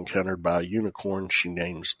 she's encountered by a unicorn she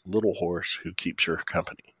names Little Horse, who keeps her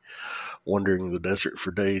company. Wandering the desert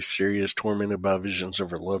for days, Ciri is tormented by visions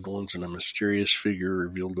of her loved ones and a mysterious figure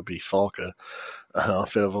revealed to be Falca, a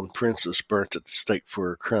half-elven princess burnt at the stake for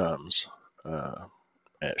her crimes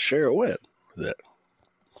at Sherowed. That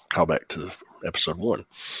call back to episode 1.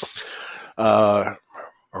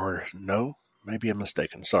 Or no, maybe I'm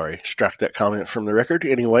mistaken. Sorry, strike that comment from the record.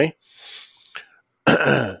 Anyway,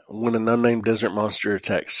 when an unnamed desert monster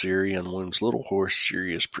attacks Ciri and wounds Little Horse,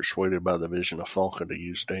 Ciri is persuaded by the vision of Falcon to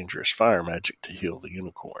use dangerous fire magic to heal the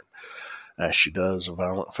unicorn. As she does, a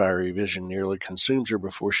violent fiery vision nearly consumes her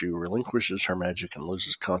before she relinquishes her magic and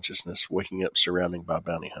loses consciousness, waking up surrounded by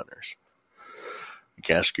bounty hunters.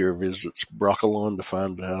 Jaskier visits Brokilon to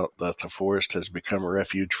find out that the forest has become a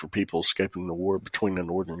refuge for people escaping the war between the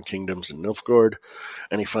northern kingdoms and Nilfgaard,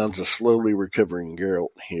 and he finds a slowly recovering Geralt.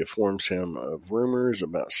 He informs him of rumors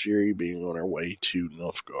about Ciri being on her way to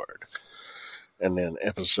Nilfgaard. And then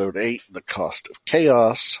episode 8, The Cost of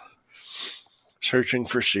Chaos. Searching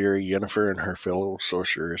for Ciri, Yennefer and her fellow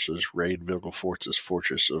sorceresses raid Vilgefortz's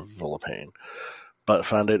fortress of Villapane, but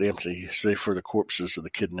find it empty, save for the corpses of the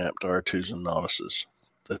kidnapped Aretuzan novices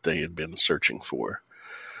that they had been searching for.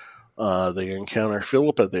 They encounter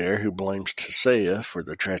Philippa there, who blames Tissaia for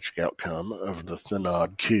the tragic outcome of the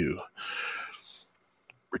Thanod coup.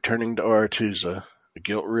 Returning to Aretuza, the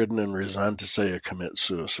guilt-ridden and resigned Tissaia commits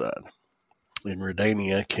suicide. In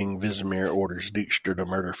Redania, King Vizimir orders Dijkstra to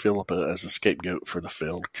murder Philippa as a scapegoat for the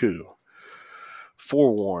failed coup.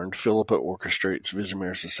 Forewarned, Philippa orchestrates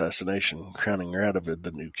Vizimir's assassination, crowning Radovid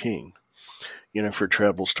the new king. Yennefer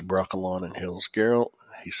travels to Brokilon and hails Geralt.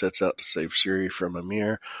 He sets out to save Ciri from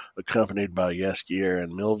Emir, accompanied by Jaskier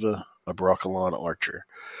and Milva, a Brokilon archer.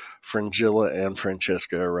 Fringilla and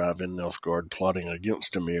Francesca arrive in Nilfgaard, plotting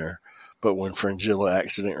against Emir, but when Fringilla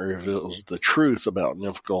accidentally reveals the truth about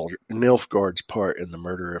Nilfgaard's part in the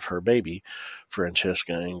murder of her baby,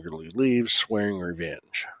 Francesca angrily leaves, swearing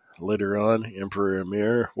revenge. Later on, Emperor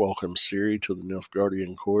Emir welcomes Ciri to the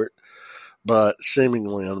Nilfgaardian court, but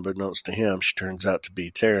seemingly unbeknownst to him, she turns out to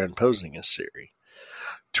be Terran posing as Ciri.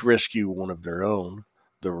 To rescue one of their own,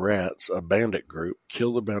 the Rats, a bandit group,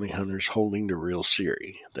 kill the bounty hunters holding the real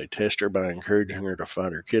Ciri. They test her by encouraging her to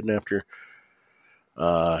fight her kidnapper,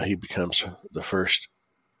 He becomes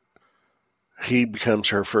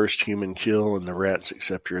her first human kill, and the rats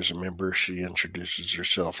accept her as a member. She introduces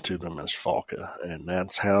herself to them as Falca, and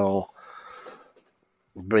that's how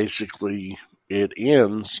basically it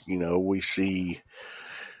ends. We see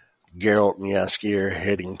Geralt and Jaskier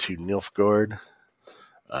heading to Nilfgaard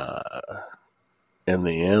in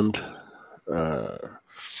the end.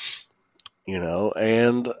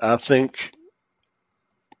 And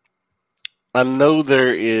I know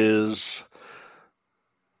there is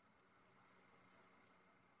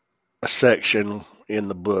a section in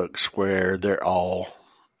the books where they're all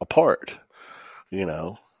apart,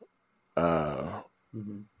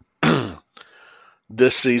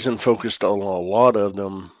 This season focused on a lot of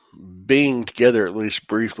them being together, at least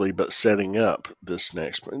briefly, but setting up this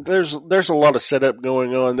next. There's a lot of setup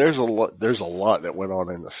going on. There's a lot that went on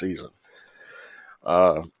in the season.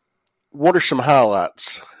 What are some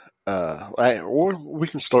highlights? Or we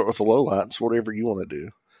can start with the lowlights, whatever you want to do.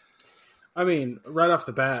 I mean, right off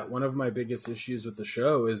the bat, one of my biggest issues with the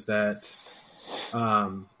show is that,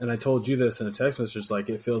 and I told you this in a text message,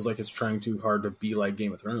 it feels like it's trying too hard to be like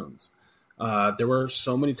Game of Thrones. There were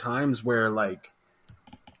so many times where,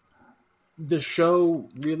 the show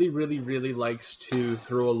really, really, really likes to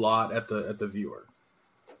throw a lot at the viewer.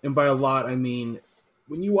 And by a lot, I mean,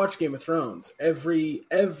 when you watch Game of Thrones, every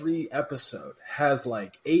episode has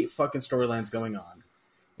 8 fucking storylines going on.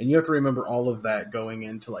 And you have to remember all of that going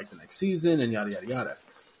into the next season and yada, yada, yada.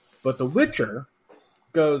 But The Witcher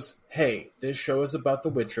goes, hey, this show is about The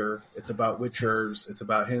Witcher. It's about Witchers. It's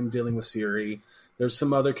about him dealing with Ciri. There's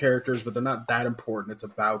some other characters, but they're not that important. It's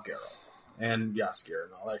about Geralt and Jaskier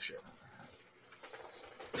and all that shit.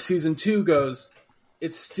 Season 2 goes,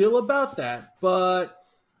 it's still about that, but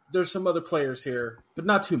there's some other players here, but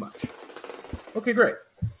not too much. Okay, great.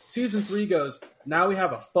 Season 3 goes, now we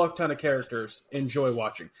have a fuck ton of characters. Enjoy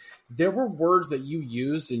watching. There were words that you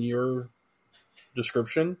used in your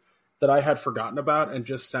description that I had forgotten about and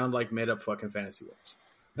just sound like made-up fucking fantasy words.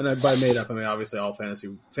 And by made-up, I mean, obviously all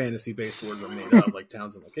fantasy-based words are made up, like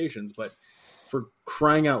towns and locations, but for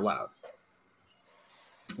crying out loud.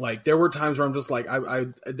 There were times where I'm just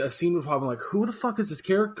a scene would pop, I'm like, who the fuck is this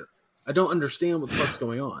character? I don't understand what the fuck's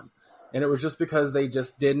going on. And it was just because they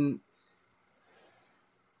just didn't.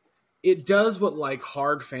 It does what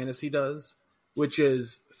hard fantasy does, which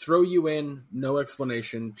is throw you in, no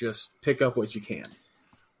explanation, just pick up what you can.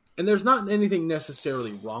 And there's not anything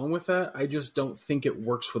necessarily wrong with that. I just don't think it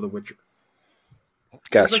works for The Witcher.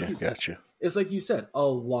 Gotcha. It's like you said, a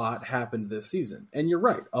lot happened this season. And you're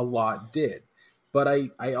right, a lot did. But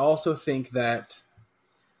I also think that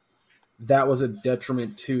was a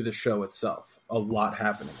detriment to the show itself. A lot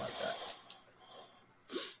happening like that.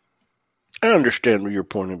 I understand your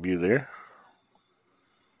point of view there.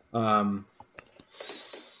 And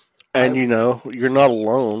you're not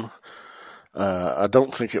alone. I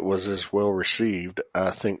don't think it was as well received.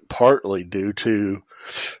 I think partly due to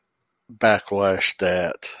backlash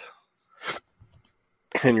that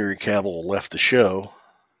Henry Cavill left the show.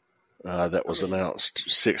 That was announced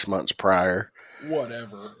 6 months prior.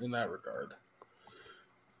 Whatever, in that regard.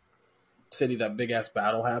 City, that big-ass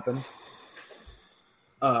battle happened.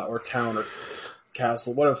 Or town or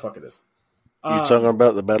castle, whatever the fuck it is. You talking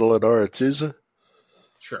about the Battle at Aretuza?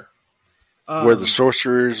 Sure. Where the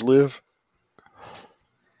sorcerers live?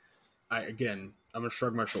 I'm going to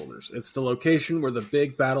shrug my shoulders. It's the location where the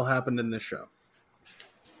big battle happened in this show.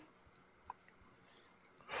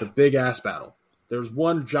 The big-ass battle. There was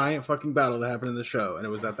one giant fucking battle that happened in the show, and it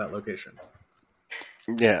was at that location.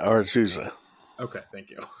 Yeah, Aretuza. Okay, thank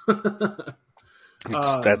you.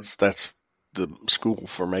 That's the school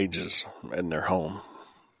for mages and their home.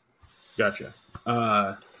 Gotcha.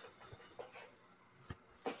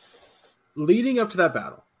 Leading up to that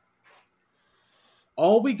battle,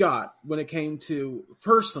 all we got when it came to,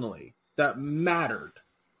 personally, that mattered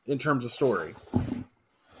in terms of story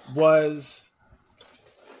was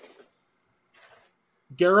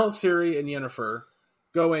Geralt, Ciri, and Yennefer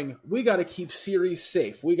going, we got to keep Ciri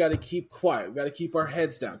safe. We got to keep quiet. We got to keep our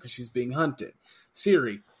heads down because she's being hunted.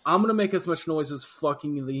 Ciri, I'm going to make as much noise as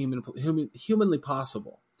fucking humanly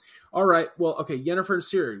possible. All right, well, okay, Yennefer and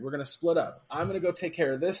Ciri, we're going to split up. I'm going to go take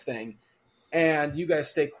care of this thing, and you guys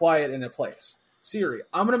stay quiet in a place. Ciri,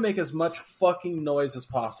 I'm going to make as much fucking noise as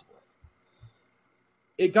possible.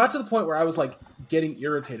 It got to the point where I was, getting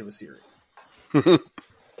irritated with Ciri.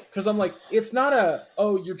 Because I'm like, it's not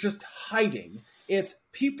you're just hiding. It's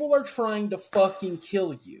people are trying to fucking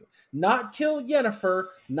kill you. Not kill Yennefer,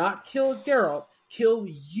 not kill Geralt, kill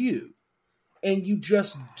you. And you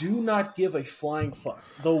just do not give a flying fuck.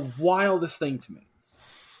 The wildest thing to me.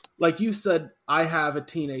 like you said, I have a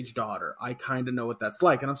teenage daughter. I kind of know what that's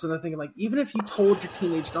like. And I'm sitting there thinking, like, even if you told your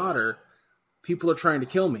teenage daughter, people are trying to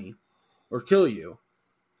kill me or kill you,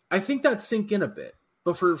 I think that sink in a bit.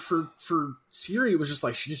 But for Siri, it was just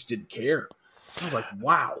like, she just didn't care. I was like,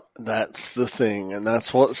 wow. That's the thing. And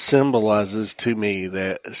that's what symbolizes to me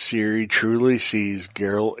that Siri truly sees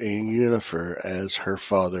Geralt and Yennefer as her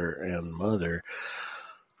father and mother.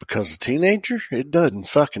 Because a teenager, it doesn't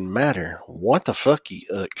fucking matter what the fuck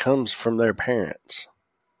comes from their parents.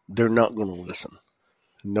 They're not going to listen,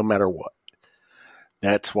 no matter what.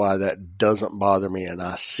 That's why that doesn't bother me, and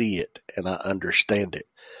I see it, and I understand it.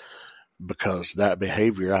 Because that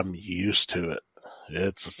behavior, I'm used to it.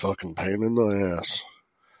 It's a fucking pain in the ass.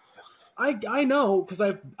 I know, because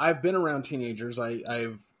I've been around teenagers.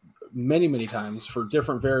 I've many times for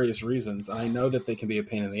different various reasons. And I know that they can be a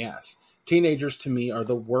pain in the ass. Teenagers, to me, are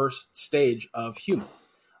the worst stage of human.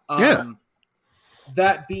 Yeah.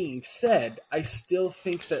 That being said, I still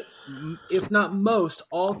think that, if not most,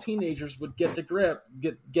 all teenagers would get the grip,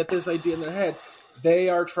 get this idea in their head. They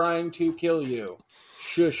are trying to kill you.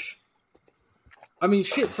 Shush. I mean,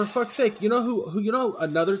 shit, for fuck's sake. You know who you know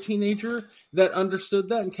another teenager that understood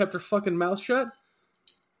that and kept her fucking mouth shut?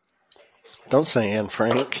 Don't say Anne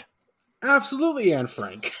Frank. Absolutely Anne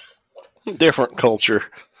Frank. Different culture.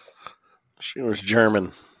 She was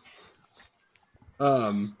German.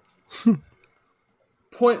 Point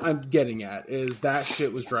I'm getting at is that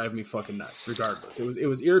shit was driving me fucking nuts, regardless. It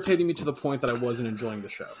was irritating me to the point that I wasn't enjoying the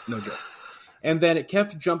show. No joke. And then it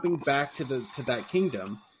kept jumping back to that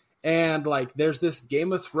kingdom. And, like, there's this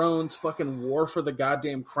Game of Thrones fucking war for the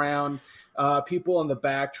goddamn crown. People in the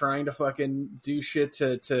back trying to fucking do shit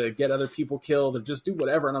to get other people killed or just do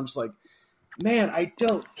whatever. And I'm just like, man, I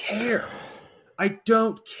don't care. I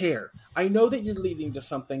don't care. I know that you're leading to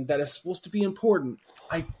something that is supposed to be important.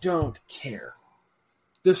 I don't care.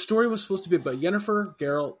 The story was supposed to be about Yennefer,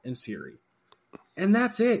 Geralt, and Ciri. And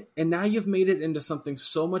that's it. And now you've made it into something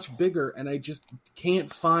so much bigger, and I just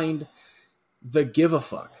can't find the give a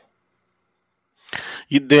fuck.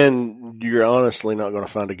 Then you're honestly not going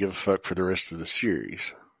to find a give a fuck for the rest of the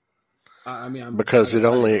series. I mean, because it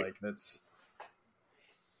only... Like, that's...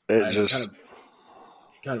 It just...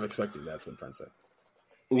 Kind of expecting that's what I'm trying to say.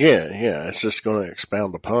 Yeah, it's just going to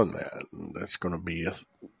expound upon that. And that's going to be a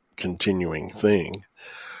continuing thing.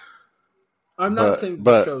 I'm not saying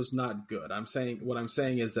the show's not good. What I'm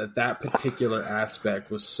saying is that particular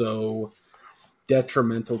aspect was so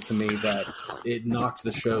detrimental to me that it knocked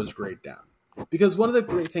the show's grade down. Because one of the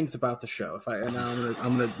great things about the show, I'm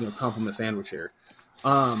gonna compliment Sandwich here,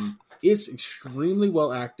 it's extremely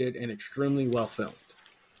well acted and extremely well filmed.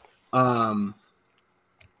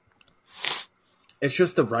 It's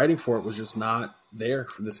just the writing for it was just not there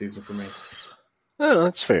for this season for me. Oh,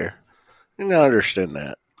 that's fair. And I understand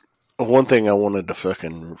that. One thing I wanted to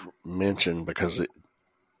fucking mention, because it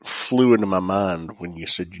flew into my mind when you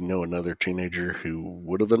said you know another teenager who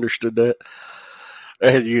would have understood that.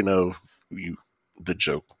 And the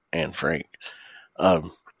joke, Anne Frank. I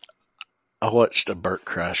watched a Bert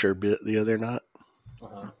Kreischer bit the other night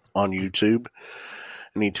on YouTube.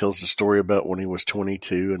 And he tells the story about when he was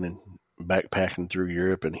 22 and then backpacking through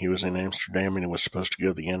Europe, and he was in Amsterdam and he was supposed to go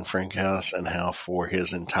to the Anne Frank house, and how for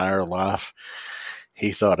his entire life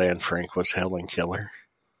he thought Anne Frank was Helen Keller.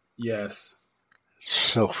 Yes.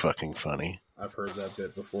 So fucking funny. I've heard that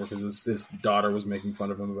bit before because his daughter was making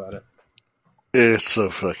fun of him about it. It's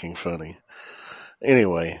so fucking funny.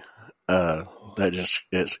 Anyway, that just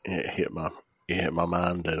it hit my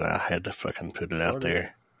mind, and I had to fucking put it out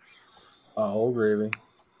there. Oh, gravy.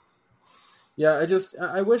 Yeah,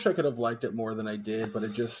 I wish I could have liked it more than I did, but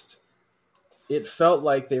it felt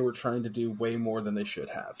like they were trying to do way more than they should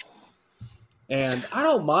have. And I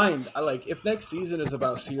don't mind. If next season is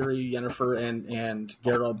about Ciri, Yennefer, and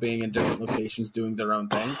Geralt being in different locations doing their own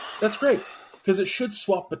thing, that's great. Because it should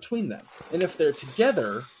swap between them. And if they're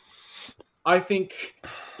together, I think,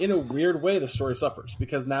 in a weird way, the story suffers.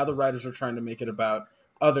 Because now the writers are trying to make it about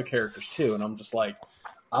other characters, too. And I'm just like,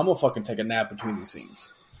 I'm going to fucking take a nap between these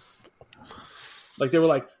scenes. Like, they were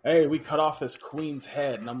like, hey, we cut off this queen's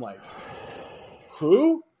head. And I'm like,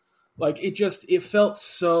 who? Like, it felt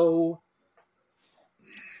so...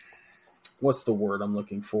 What's the word I'm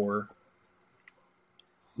looking for?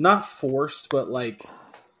 Not forced, but like...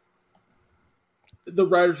 The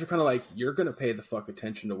writers are kind of like, you're going to pay the fuck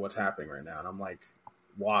attention to what's happening right now. And I'm like,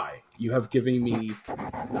 why? You have given me,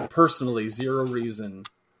 personally, zero reason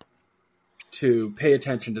to pay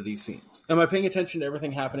attention to these scenes. Am I paying attention to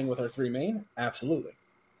everything happening with our three main? Absolutely.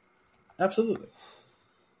 Absolutely.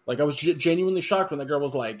 Like, I was genuinely shocked when the girl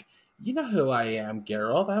was like, you know who I am,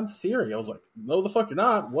 Geralt. I'm Ciri. I was like, no, the fuck you're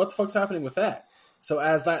not. What the fuck's happening with that? So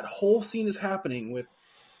as that whole scene is happening with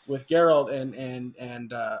Geralt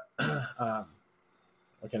and I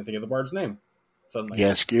can't think of the bard's name. Suddenly,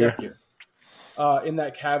 Jaskier. In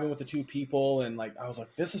that cabin with the two people, and like I was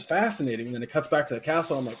like, this is fascinating. And then it cuts back to the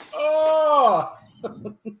castle. I'm like, oh.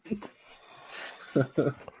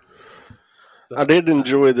 So, I did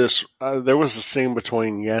enjoy this. There was a scene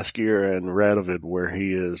between Jaskier and Radovid where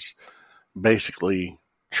he is basically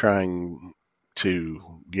trying to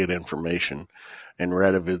get information, and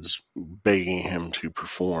Radovid's begging him to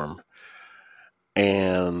perform.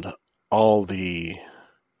 And all the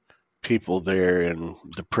people there in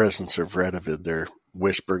the presence of Radovid, they're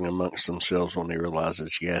whispering amongst themselves when they realize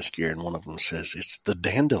it's Jaskier, and one of them says, "It's the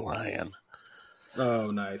dandelion."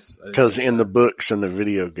 Oh, nice. Because in the books and the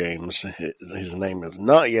video games, his name is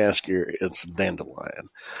not Jaskier, it's Dandelion,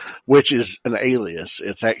 which is an alias.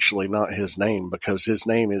 It's actually not his name, because his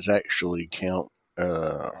name is actually Count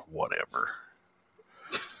whatever.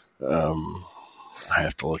 I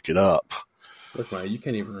have to look it up. Look, man, you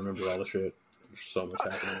can't even remember all the shit. There's so much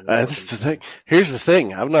happening. That's the thing. Here's the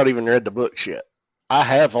thing. I've not even read the books yet. I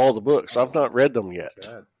have all the books. I've not read them yet.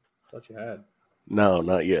 Thought you had. No,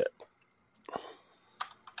 not yet.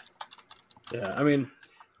 Yeah, I mean,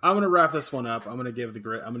 I'm gonna wrap this one up. I'm gonna give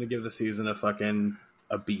the season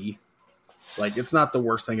a B. Like, it's not the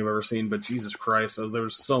worst thing I've ever seen, but Jesus Christ, there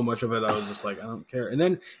was so much of it. I was just like, I don't care. And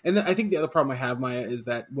then I think the other problem I have, Maya, is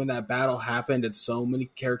that when that battle happened, and so many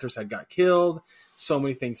characters had got killed, so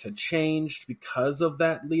many things had changed because of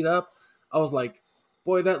that lead up. I was like,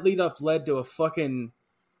 boy, that lead up led to a fucking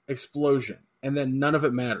explosion, and then none of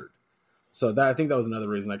it mattered. So I think that was another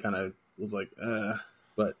reason I kind of was like,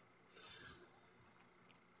 but.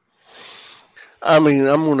 I mean,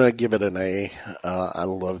 I'm going to give it an A. I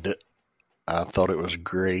loved it. I thought it was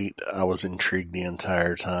great. I was intrigued the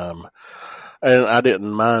entire time. And I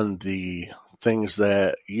didn't mind the things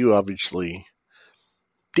that you obviously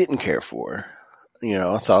didn't care for. You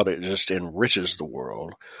know, I thought it just enriches the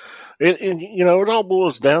world. It all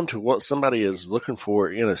boils down to what somebody is looking for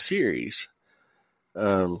in a series.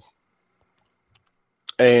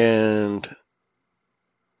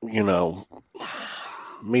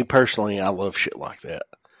 Me personally, I love shit like that.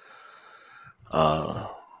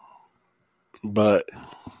 But,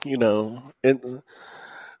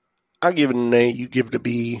 I give it an A, you give it a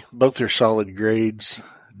B. Both are solid grades,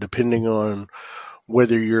 depending on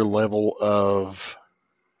whether your level of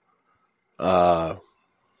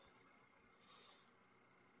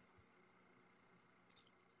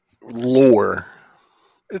lore.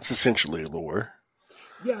 It's essentially lore.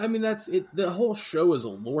 Yeah, I mean, that's it. The whole show is a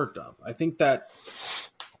lore dump. I think that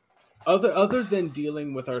other than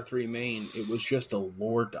dealing with our three main, it was just a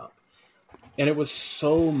lore dump. And it was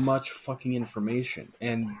so much fucking information.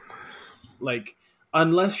 And, like,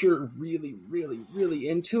 unless you're really, really, really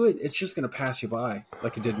into it, it's just going to pass you by,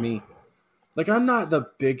 like it did me. Like, I'm not the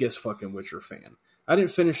biggest fucking Witcher fan. I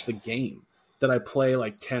didn't finish the game. Did I play,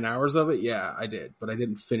 like, 10 hours of it? Yeah, I did. But I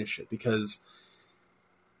didn't finish it because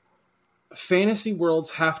fantasy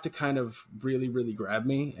worlds have to kind of really, really grab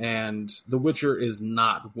me, and The Witcher is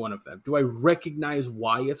not one of them. Do I recognize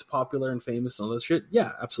why it's popular and famous and all this shit?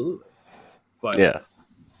 Yeah, absolutely. But yeah,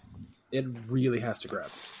 it really has to grab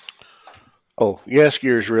me. Oh,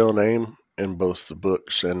 Jaskier's real name in both the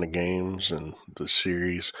books and the games and the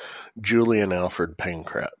series, Julian Alfred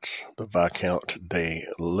Pancratz, the Viscount de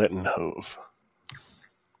Lettenhove.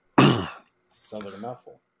 Sounds like a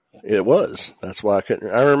mouthful. It was. That's why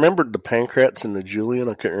I remembered the Pancratz and the Julian.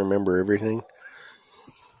 I couldn't remember everything.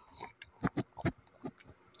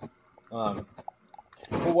 Well,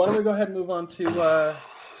 why don't we go ahead and move on to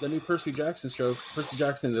the new Percy Jackson show, Percy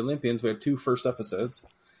Jackson and the Olympians. We have 2 first episodes.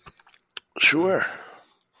 Sure.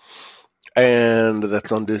 And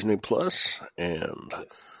that's on Disney Plus, and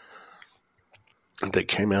they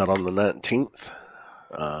came out on the 19th.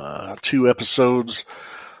 2 episodes.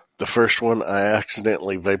 The first one, I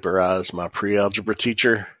accidentally vaporized my pre-algebra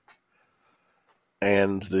teacher.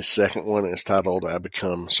 And the second one is titled, I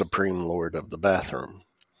Become Supreme Lord of the Bathroom.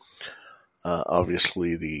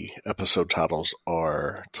 Obviously, the episode titles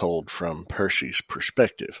are told from Percy's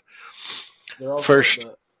perspective. First,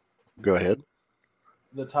 go ahead.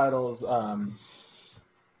 The titles are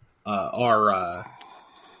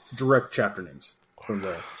direct chapter names from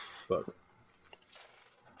the book.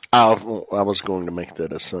 I was going to make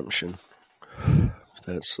that assumption.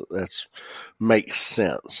 That's makes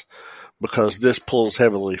sense because this pulls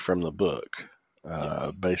heavily from the book,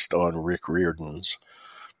 based on Rick Riordan's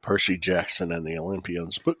Percy Jackson and the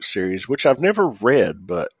Olympians book series, which I've never read,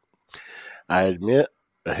 but I admit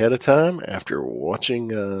ahead of time after watching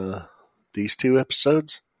these 2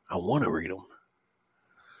 episodes. I want to read them.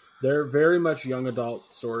 They're very much young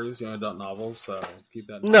adult stories, young adult novels, so keep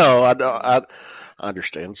that in mind. No, I don't. I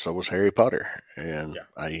understand. So was Harry Potter, and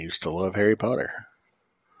I used to love Harry Potter.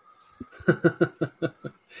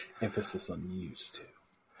 Emphasis on used to.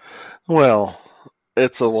 Well,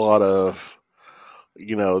 it's a lot of,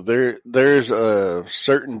 there's a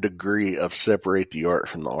certain degree of separate the art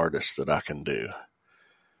from the artist that I can do.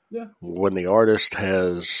 Yeah. When the artist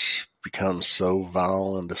has become so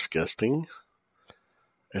vile and disgusting,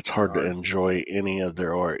 it's hard to enjoy any of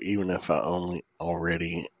their art, even if I only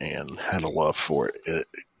already and had a love for it. It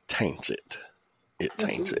taints it. It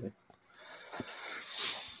taints it.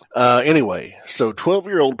 Anyway, so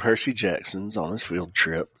 12-year-old Percy Jackson's on his field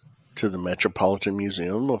trip to the Metropolitan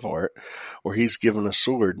Museum of Art, where he's given a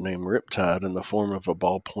sword named Riptide in the form of a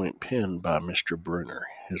ballpoint pen by Mr. Brunner,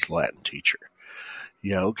 his Latin teacher.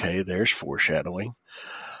 Yeah, okay, there's foreshadowing.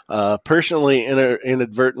 Personally,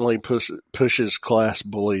 inadvertently pushes class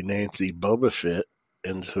bully Nancy Bobafett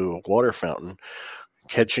into a water fountain,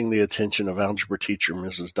 catching the attention of algebra teacher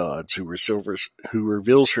Mrs. Dodds, who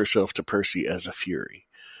reveals herself to Percy as a fury.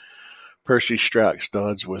 Percy strikes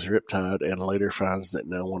Dodds with Riptide and later finds that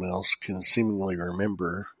no one else can seemingly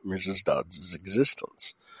remember Mrs. Dodds'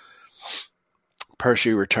 existence.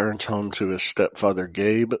 Percy returns home to his stepfather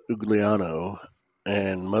Gabe Ugliano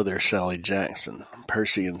and mother Sally Jackson.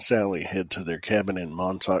 Percy and Sally head to their cabin in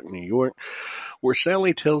Montauk, New York, where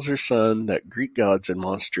Sally tells her son that Greek gods and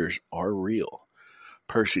monsters are real.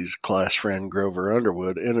 Percy's class friend Grover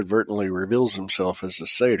Underwood inadvertently reveals himself as a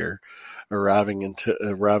satyr, arriving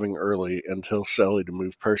early and tells Sally to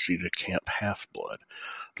move Percy to Camp Half-Blood.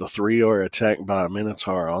 The 3 are attacked by a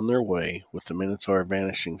Minotaur on their way, with the Minotaur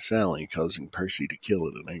vanishing Sally, causing Percy to kill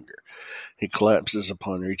it in anger. He collapses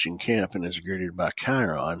upon reaching camp and is greeted by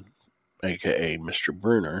Chiron, a.k.a. Mr.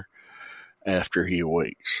 Brunner, after he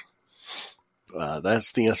awakes.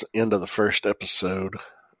 That's the end of the first episode.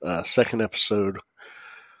 Second episode,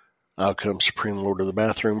 out comes Supreme Lord of the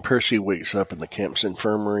Bathroom. Percy wakes up in the camp's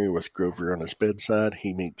infirmary with Grover on his bedside.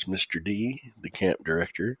 He meets Mr. D, the camp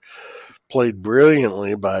director, played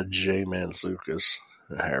brilliantly by Jay Mantzoukas,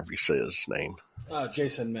 however you say his name.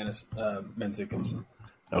 Jason Mantzoukas.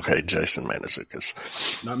 Okay, Jason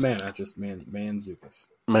Mantzoukas. Not Manna, just Mantzoukas.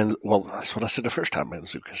 Well, that's what I said the first time,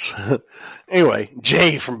 Mantzoukas. Anyway,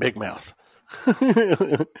 Jay from Big Mouth.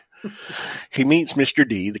 He meets Mr.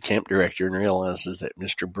 D, the camp director, and realizes that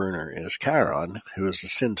Mr. Brunner is Chiron, who is a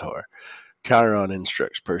centaur. Chiron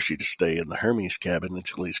instructs Percy to stay in the Hermes cabin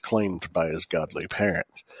until he's claimed by his godly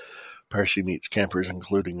parents. Percy meets campers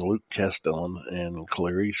including Luke Castellan and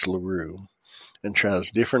Clarice LaRue, and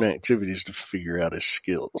tries different activities to figure out his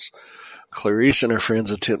skills. Clarice and her friends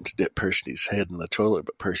attempt to dip Percy's head in the toilet,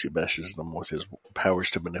 but Percy bashes them with his powers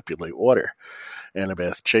to manipulate water.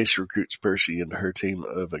 Annabeth Chase recruits Percy into her team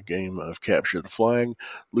of a game of Capture the Flag.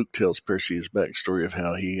 Luke tells Percy his backstory of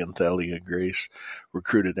how he and Thalia Grace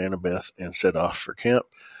recruited Annabeth and set off for camp,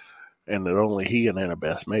 and that only he and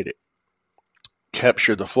Annabeth made it.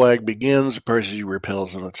 Capture the Flag begins. Percy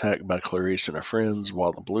repels an attack by Clarice and her friends,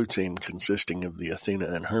 while the blue team, consisting of the Athena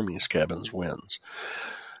and Hermes cabins, wins.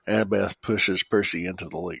 Annabeth pushes Percy into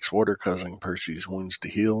the lake's water, causing Percy's wounds to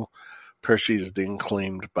heal. Percy is then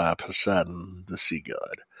claimed by Poseidon, the sea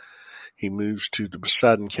god. He moves to the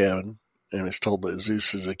Poseidon cabin and is told that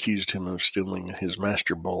Zeus has accused him of stealing his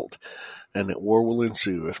master bolt, and that war will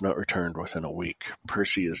ensue if not returned within a week.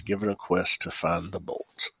 Percy is given a quest to find the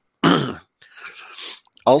bolt.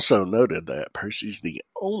 Also noted that Percy's the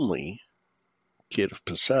only kid of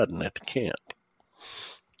Poseidon at the camp.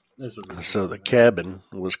 So the cabin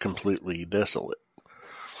was completely desolate.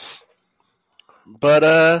 But,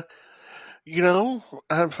 I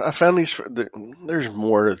found these, there's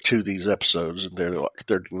more to these episodes. They're like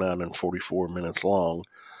 39 and 44 minutes long.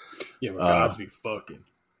 Yeah, but gods be fucking.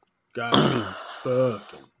 Gods be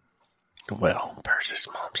fucking. Well, Percy's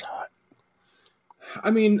mom's hot.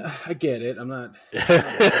 I mean, I get it. I'm not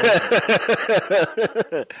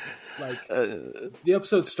the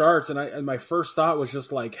episode starts, and my first thought was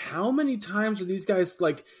just like, how many times are these guys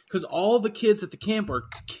like? Because all the kids at the camp are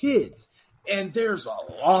kids, and there's a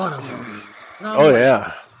lot of them.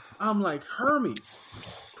 Yeah. I'm like, Hermes,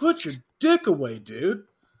 put your dick away, dude.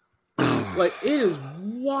 Like, it is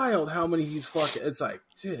wild how many he's fucking. It's like,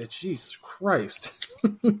 dude, Jesus Christ.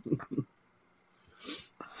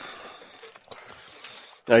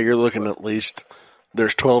 Now you're looking at least,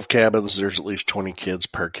 there's 12 cabins, there's at least 20 kids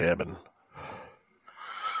per cabin.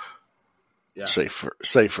 Yeah. Safe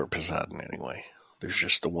for Poseidon anyway. There's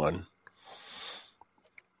just the one.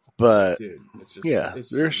 But dude, it's just yeah, it's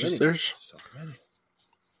there's so many.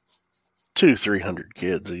 200-300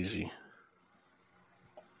 kids easy.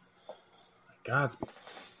 God's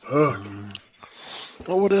fuck.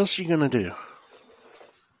 Well, what else are you gonna do?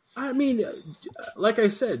 I mean, like I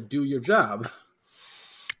said, do your job.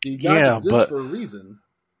 The jobs exist for a reason.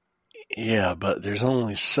 Yeah, but there's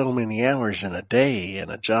only so many hours in a day,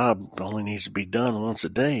 and a job only needs to be done once a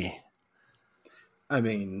day. I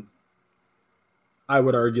mean, I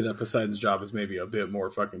would argue that Poseidon's job is maybe a bit more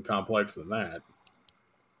fucking complex than that.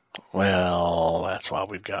 Well, that's why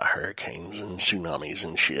we've got hurricanes and tsunamis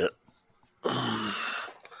and shit.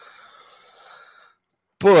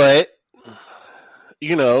 But,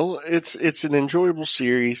 you know, it's an enjoyable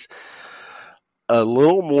series. A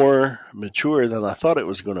little more mature than I thought it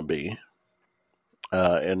was going to be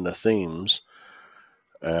in the themes.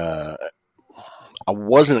 I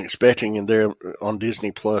wasn't expecting there on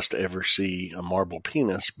Disney Plus to ever see a marble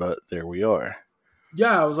penis, but there we are.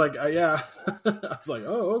 Yeah, I was like, yeah. I was like,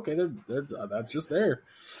 oh, okay, that's just there.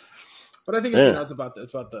 But I think it's, it's about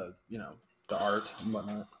the the art and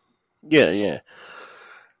whatnot. Yeah.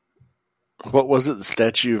 What was it? The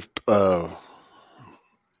statue of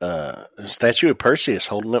Perseus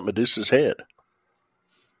holding up Medusa's head.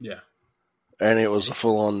 Yeah. And it was a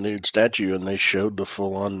full-on nude statue, and they showed the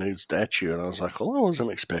full-on nude statue, and I was like, well, I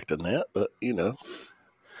wasn't expecting that, but, you know.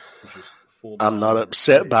 I'm not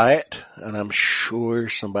upset by it, and I'm sure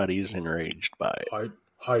somebody is enraged by it.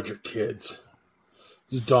 Hide your kids.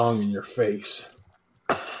 There's dong in your face.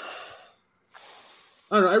 I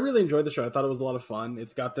don't know. I really enjoyed the show. I thought it was a lot of fun.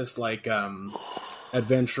 It's got this like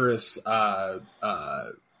adventurous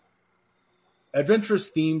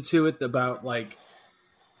theme to it about like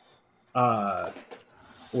what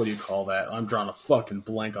do you call that? I'm drawing a fucking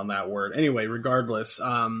blank on that word. Anyway, regardless,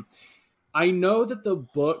 I know that the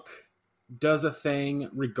book does a thing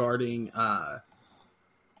regarding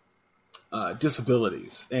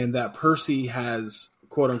disabilities, and that Percy has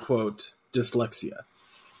quote unquote dyslexia,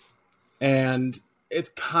 and it's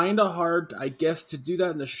kind of hard, I guess, to do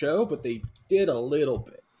that in the show, but they did a little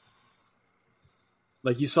bit.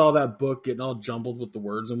 Like, you saw that book getting all jumbled with the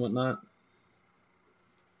words and whatnot.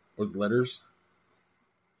 Or the letters.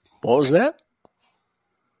 What was that?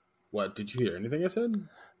 What? Did you hear anything I said?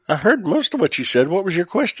 I heard most of what you said. What was your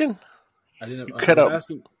question? I didn't. You cut out.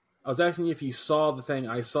 I was asking if you saw the thing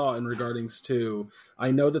I saw in regardings to...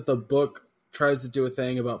 I know that the book tries to do a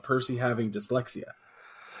thing about Percy having dyslexia.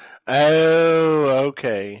 Oh,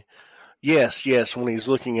 okay. Yes. When he's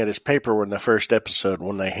looking at his paper in the first episode,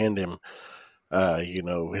 when they hand him,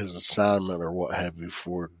 his assignment or what have you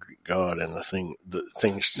for God, and the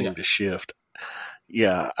things seem to shift.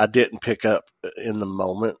 Yeah, I didn't pick up in the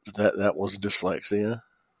moment that was dyslexia.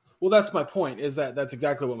 Well, that's my point. That's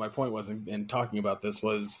exactly what my point was in talking about this.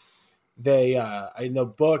 Was they in the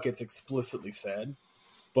book it's explicitly said,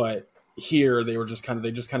 but here they just kind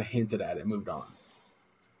of hinted at it, and moved on.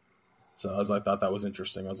 So I thought that was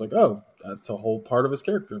interesting. I was like, oh, that's a whole part of his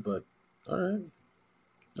character, but all right,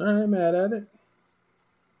 mad at it.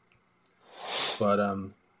 But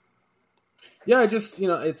yeah, I just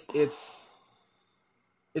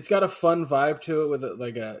it's got a fun vibe to it with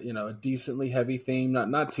a decently heavy theme,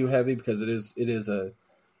 not too heavy because it is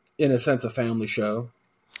in a sense a family show.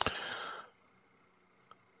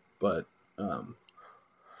 But I'm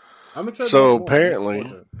excited. So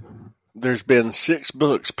apparently, there's been 6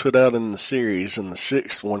 books put out in the series, and the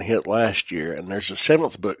 6th one hit last year, and there's a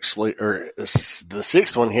 7th book the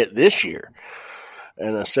 6th one hit this year,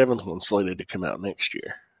 and a 7th one slated to come out next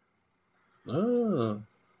year. Oh.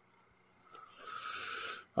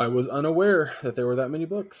 I was unaware that there were that many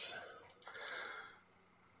books.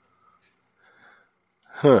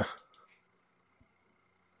 Huh.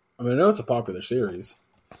 I mean, I know it's a popular series.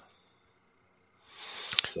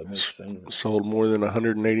 So it makes sense. Sold more than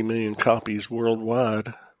 180 million copies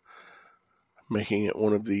worldwide, making it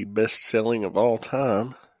one of the best-selling of all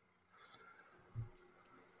time.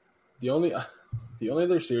 The only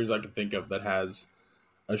other series I can think of that has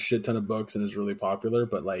a shit ton of books and is really popular,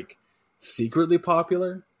 but like secretly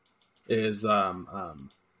popular, is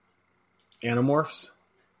Animorphs.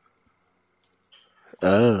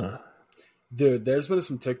 Dude, there's been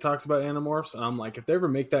some TikToks about Animorphs, and I'm like, if they ever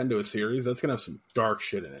make that into a series, that's gonna have some dark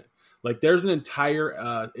shit in it. Like, there's an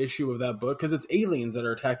entire issue of that book because it's aliens that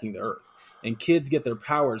are attacking the Earth, and kids get their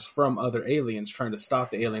powers from other aliens trying to stop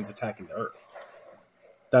the aliens attacking the Earth.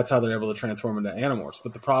 That's how they're able to transform into Animorphs.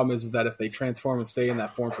 But the problem is that if they transform and stay in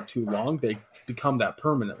that form for too long, they become that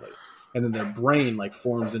permanently, and then their brain like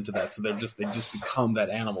forms into that, so they just become that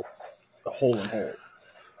animal, whole and whole.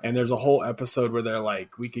 And there's a whole episode where they're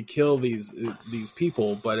like, we could kill these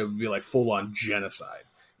people, but it would be like full on genocide.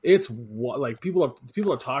 It's like people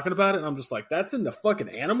are talking about it, and I'm just like, that's in the fucking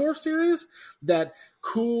Animorph series, that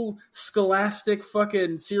cool scholastic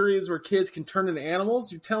fucking series where kids can turn into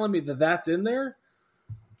animals. You're telling me that that's in there?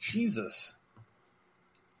 Jesus.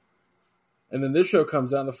 And then this show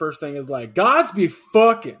comes out, and the first thing is like, gods be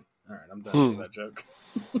fucking. All right, I'm done with that joke.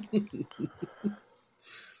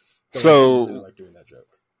 So, I really like doing that joke.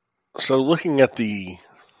 So looking at the,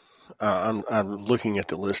 I'm looking at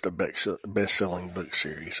the list of best-selling book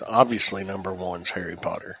series. Obviously, number one's Harry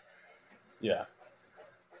Potter. Yeah.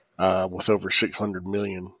 With over 600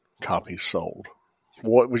 million copies sold.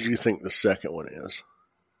 What would you think the second one is?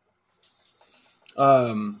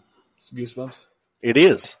 Goosebumps. It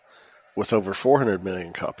is, with over 400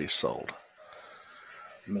 million copies sold.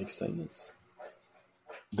 Makes sense.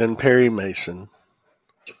 Then Perry Mason.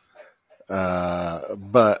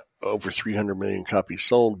 But over 300 million copies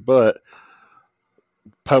sold, but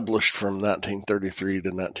published from 1933 to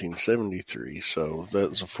 1973. So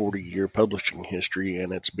that's a 40-year publishing history,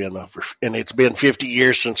 and it's been 50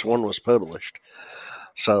 years since one was published.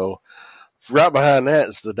 So right behind that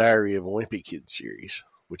is the Diary of a Wimpy Kid series,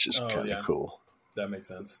 which is kind of cool. That makes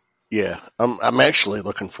sense. Yeah, I'm actually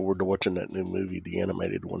looking forward to watching that new movie, the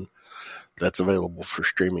animated one, that's available for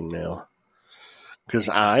streaming now. Because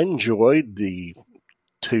I enjoyed the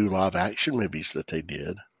 2 live-action movies that they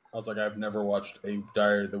did. I was like, I've never watched a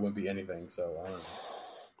Diary of the Wimpy anything, so I don't know.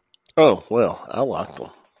 Oh, well, I liked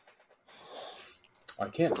them. I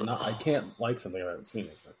can't like something I haven't seen.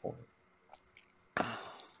 Is my point.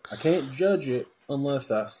 I can't judge it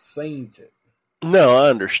unless I've seen it. No, I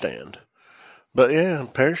understand. But yeah,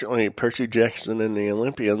 apparently Percy Jackson and the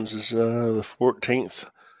Olympians is the 14th,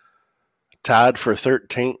 tied for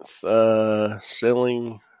 13th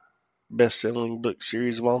best-selling book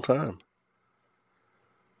series of all time.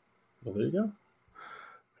 Well, there you go.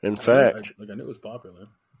 In fact, I knew it was popular.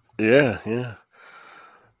 Yeah.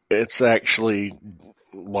 It's actually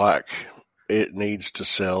like it needs to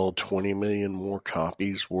sell 20 million more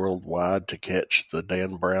copies worldwide to catch the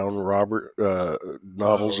Dan Brown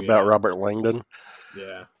novels about Robert Langdon.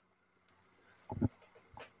 Yeah.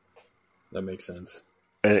 That makes sense.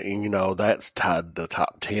 And, that's tied to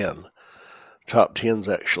top 10. Top 10's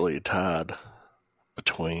actually tied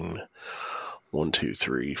between 1, 2,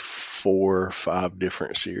 3, 4, 5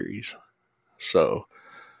 different series. So,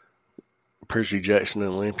 Percy Jackson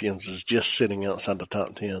and Olympians is just sitting outside the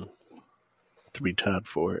top 10 to be tied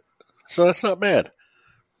for it. So that's not bad.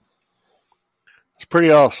 It's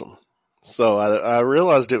pretty awesome. So I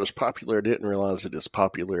realized it was popular. I didn't realize it is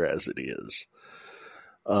popular as it is.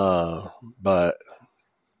 But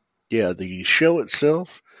yeah, the show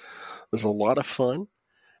itself is a lot of fun,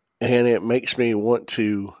 and it makes me want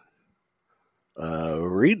to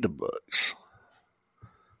read the books.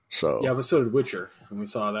 So yeah, but so did Witcher, and we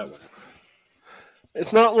saw that one.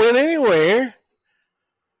 It's not went anywhere.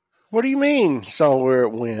 What do you mean, saw where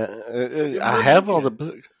it went? I have all the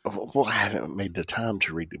books. Well, I haven't made the time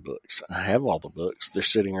to read the books. I have all the books. They're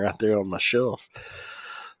sitting right there on my shelf,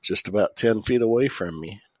 just about 10 feet away from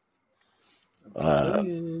me.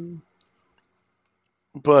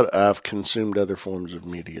 But I've consumed other forms of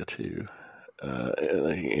media too,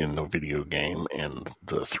 in the video game and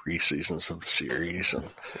the 3 seasons of the series, and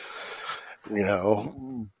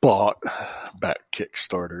bought back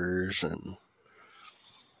Kickstarters, and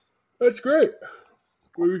that's great.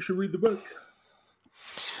 Well, we should read the books.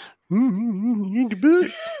 Read the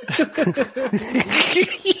book.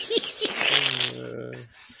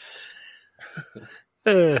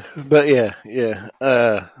 But yeah.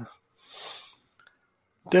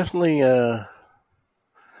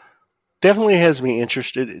 Definitely has me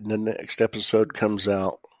interested. The next episode comes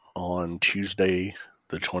out on Tuesday,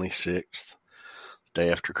 the 26th,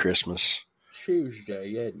 day after Christmas.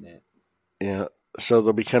 Tuesday, isn't it? Yeah. So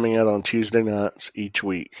they'll be coming out on Tuesday nights each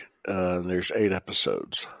week. There's 8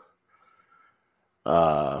 episodes.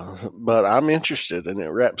 But I'm interested, and it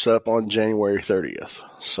wraps up on January 30th.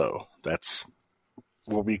 So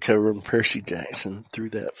we'll be covering Percy Jackson through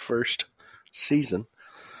that first season.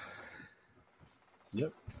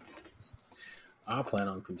 Yep. I plan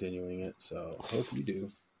on continuing it, so hope you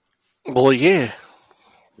do. Well, yeah.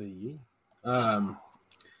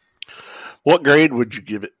 What grade would you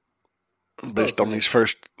give it based on these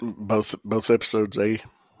first both episodes? A.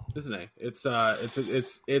 It's an A.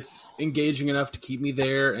 It's engaging enough to keep me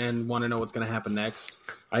there and want to know what's going to happen next.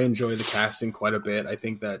 I enjoy the casting quite a bit. I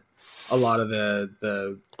think that a lot of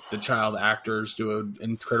the child actors do an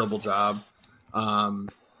incredible job.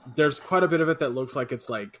 There's quite a bit of it that looks like it's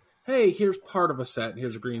like hey, here's part of a set,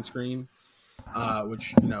 here's a green screen,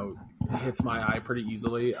 which, hits my eye pretty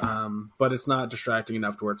easily, but it's not distracting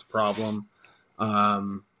enough to where it's a problem.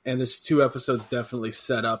 And this 2 episodes definitely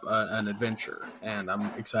set up an adventure, and I'm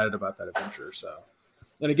excited about that adventure. So,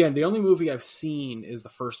 and again, the only movie I've seen is the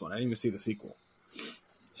first one. I didn't even see the sequel.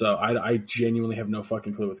 So I genuinely have no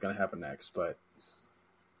fucking clue what's going to happen next, but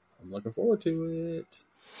I'm looking forward to it.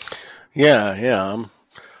 Yeah,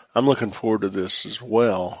 I'm looking forward to this as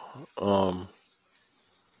well.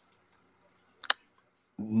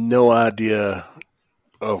 No idea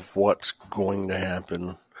of what's going to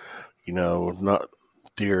happen. Not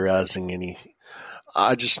theorizing any.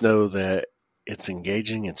 I just know that it's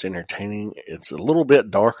engaging, it's entertaining, it's a little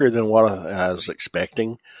bit darker than what I was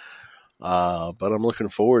expecting. But I'm looking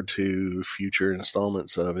forward to future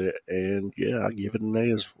installments of it, and yeah, I'll give it an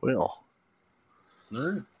A as well.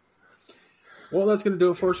 All right. Well, that's going to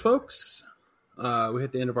do it for us, folks. We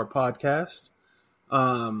hit the end of our podcast.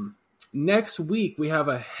 Next week, we have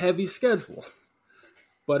a heavy schedule,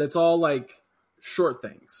 but it's all like short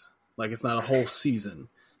things. Like, it's not a whole season.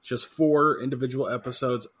 It's just 4 individual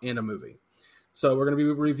episodes and a movie. So we're going to be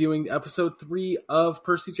reviewing episode 3 of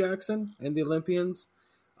Percy Jackson and the Olympians.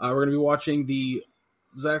 We're going to be watching the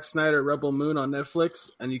Zack Snyder Rebel Moon on Netflix,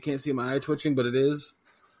 and you can't see my eye twitching, but it is.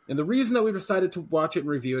 And the reason that we decided to watch it and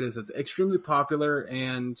review it is it's extremely popular,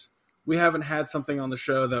 and we haven't had something on the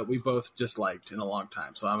show that we both disliked in a long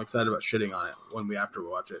time. So I'm excited about shitting on it when we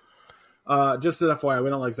watch it. Just an FYI, we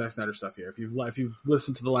don't like Zack Snyder stuff here. If you've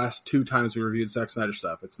listened to the last 2 times we reviewed Zack Snyder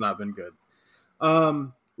stuff, it's not been good.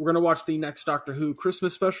 We're going to watch the next Doctor Who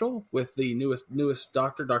Christmas special with the newest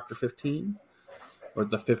Doctor, Doctor 15, or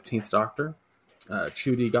the 15th Doctor,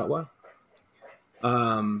 Ncuti Gatwa.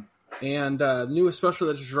 And the newest special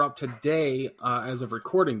that just dropped today, as of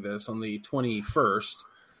recording this on the 21st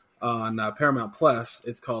on Paramount Plus,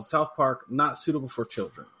 it's called South Park: Not Suitable for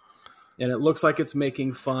Children. And it looks like it's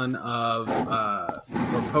making fun of, or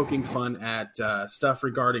poking fun at stuff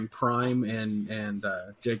regarding Prime and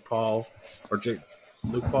Jake Paul, or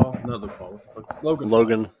Luke Paul? No, Luke Paul. What the fuck's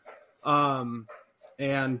Logan.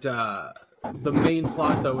 And the main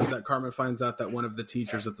plot, though, is that Cartman finds out that one of the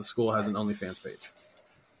teachers at the school has an OnlyFans page.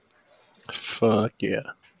 Fuck yeah.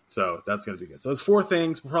 So that's going to be good. So it's 4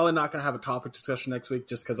 things. We're probably not going to have a topic discussion next week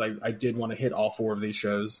just because I did want to hit all 4 of these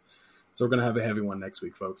shows. So we're going to have a heavy one next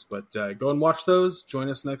week, folks. But go and watch those. Join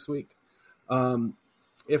us next week.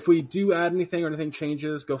 If we do add anything or anything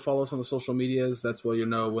changes, go follow us on the social medias. That's where you'll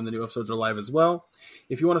know when the new episodes are live as well.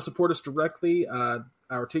 If you want to support us directly, our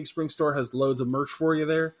Teespring store has loads of merch for you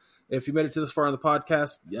there. If you made it to this far on the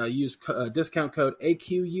podcast, use discount code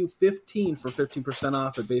AQU15 for 15%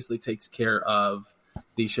 off. It basically takes care of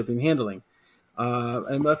the shipping and handling.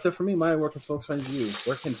 And that's it for me. Maya, where can folks find you?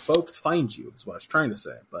 Where can folks find you is what I was trying to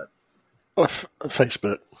say. But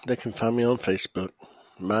Facebook. They can find me on Facebook.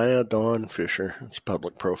 Maya Dawn Fisher. It's a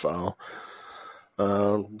public profile.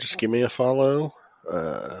 Just give me a follow.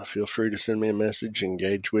 Feel free to send me a message.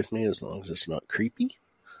 Engage with me as long as it's not creepy.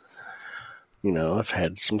 I've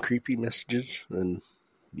had some creepy messages, and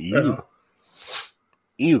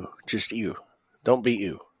just you. Don't be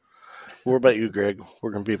you. What about you, Greg?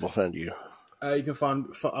 Where can people find you? You can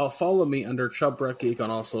follow me under Chubbrek Geek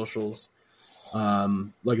on all socials.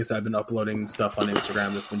 Like I said, I've been uploading stuff on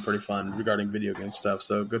Instagram that's been pretty fun regarding video game stuff,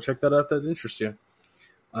 so go check that out if that interests you.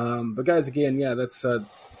 But guys, again, yeah, that's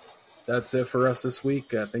it for us this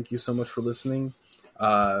week. Thank you so much for listening.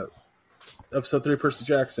 Episode 3, Percy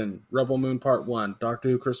Jackson, Rebel Moon Part 1, Doctor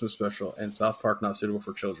Who Christmas Special, and South Park: Not Suitable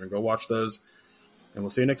for Children. Go watch those, and we'll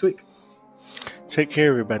see you next week. Take care,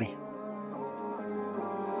 everybody.